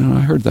events. Yeah.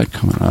 I heard that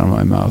coming out of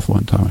my mouth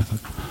one time. I thought,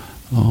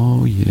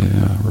 oh,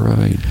 yeah,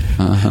 right.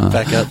 Uh-huh.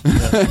 Back up.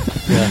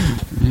 Yeah.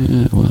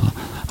 Yeah, well,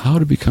 how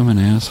to become an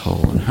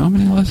asshole, and how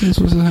many lessons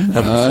was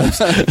that?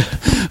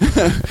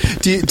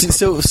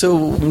 So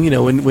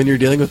when you're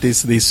dealing with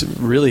these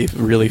really,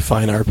 really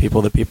fine art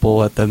people, the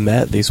people at the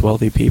Met, these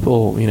wealthy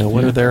people,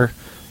 what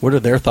are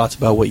their thoughts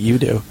about what you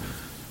do?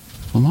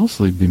 Well,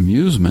 mostly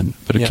bemusement,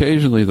 but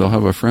occasionally they'll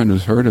have a friend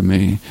who's heard of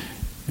me.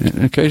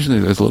 And occasionally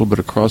there's a little bit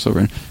of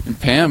crossover. And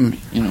Pam,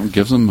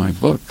 gives them my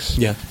books.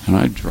 Yeah. And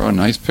I draw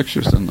nice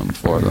pictures in them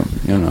for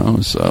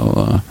them,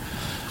 So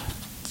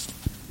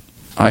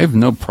I have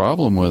no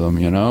problem with them,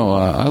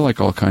 I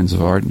like all kinds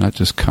of art, not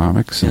just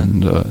comics. Yeah.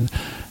 And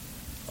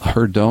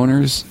her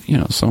donors,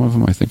 some of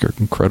them I think are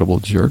incredible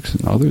jerks,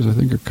 and others I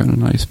think are kind of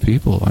nice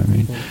people. I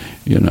mean,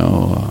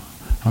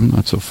 I'm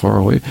not so far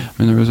away. I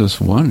mean, there was this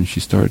one, and she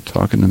started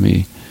talking to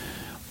me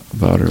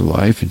about her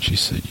life, and she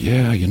said,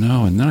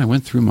 and then I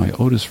went through my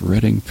Otis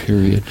Redding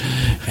period,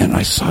 and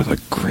I saw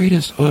the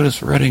greatest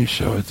Otis Redding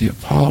show at the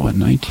Apollo in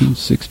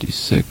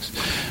 1966.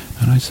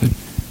 And I said,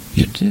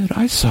 you did?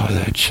 I saw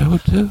that show,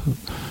 too.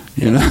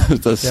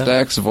 The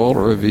Stax Volt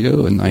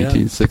Review in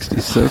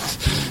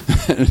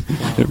 1966.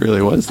 It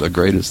really was the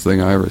greatest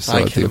thing I ever saw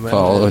at the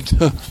Apollo.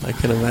 I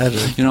can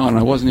imagine. And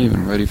I wasn't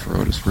even ready for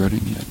Otis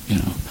Redding yet,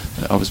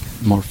 I was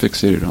more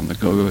fixated on the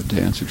Go-Go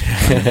Dancers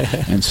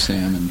and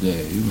Sam and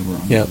Dave, who were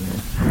on there.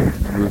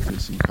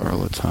 Rufus and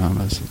Carla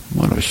Thomas.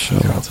 What a show.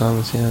 Carla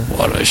Thomas, yeah.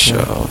 What a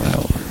show that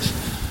was.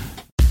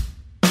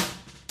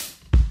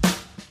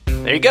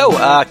 There you go,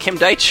 Kim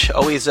Deitch.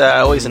 Always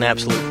an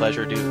absolute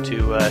pleasure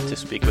to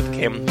speak with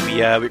Kim.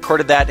 We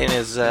recorded that in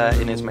his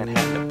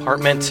Manhattan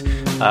apartment.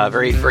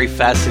 Very, very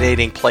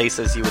fascinating place,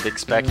 as you would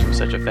expect from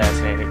such a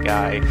fascinating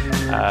guy.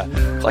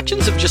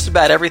 Collections of just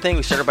about everything.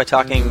 We started by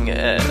talking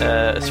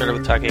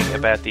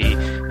about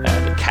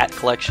the cat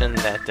collection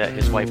that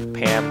his wife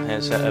Pam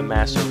has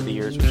amassed over the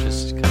years, which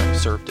has kind of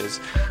served as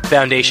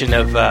foundation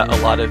of a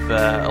lot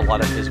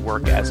of his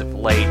work as of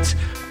late.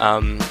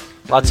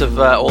 Lots of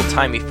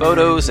old-timey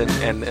photos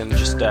and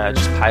just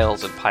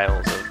piles and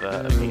piles of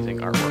amazing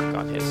artwork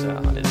on his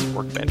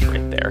workbench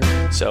right there.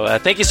 So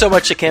thank you so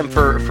much to Kim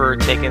for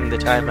taking the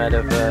time out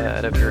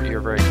of your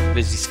very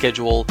busy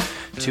schedule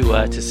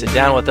to sit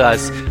down with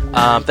us.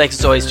 Thanks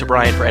as always to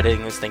Brian for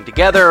editing this thing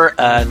together.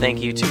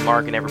 Thank you to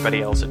Mark and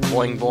everybody else at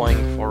Boing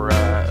Boing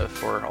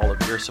for all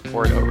of your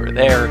support over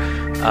there.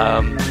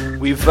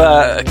 We've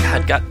got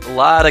a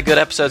lot of good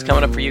episodes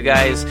coming up for you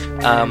guys.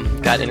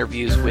 Got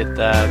interviews with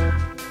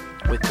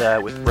with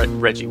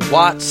Reggie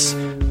Watts.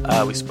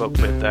 We spoke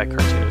with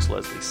cartoonist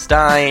Leslie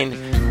Stein,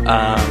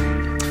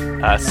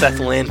 Seth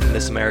Lynn from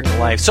This American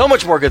Life. So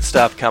much more good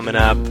stuff coming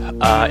up.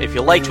 If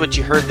you liked what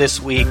you heard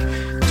this week,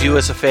 do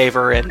us a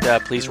favor and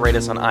please rate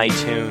us on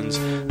iTunes.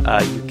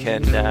 You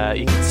can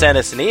send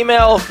us an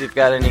email if you've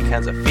got any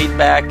kinds of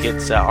feedback.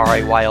 It's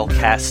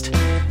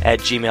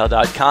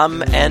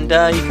raylcast@gmail.com, and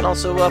you can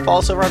also follow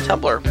us over on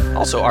Tumblr,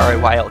 also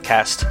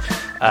raylcast.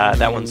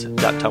 That one's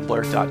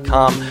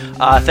 .tumblr.com.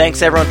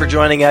 Thanks everyone for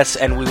joining us,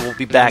 and we will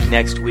be back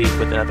next week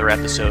with another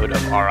episode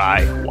of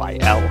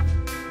RIYL.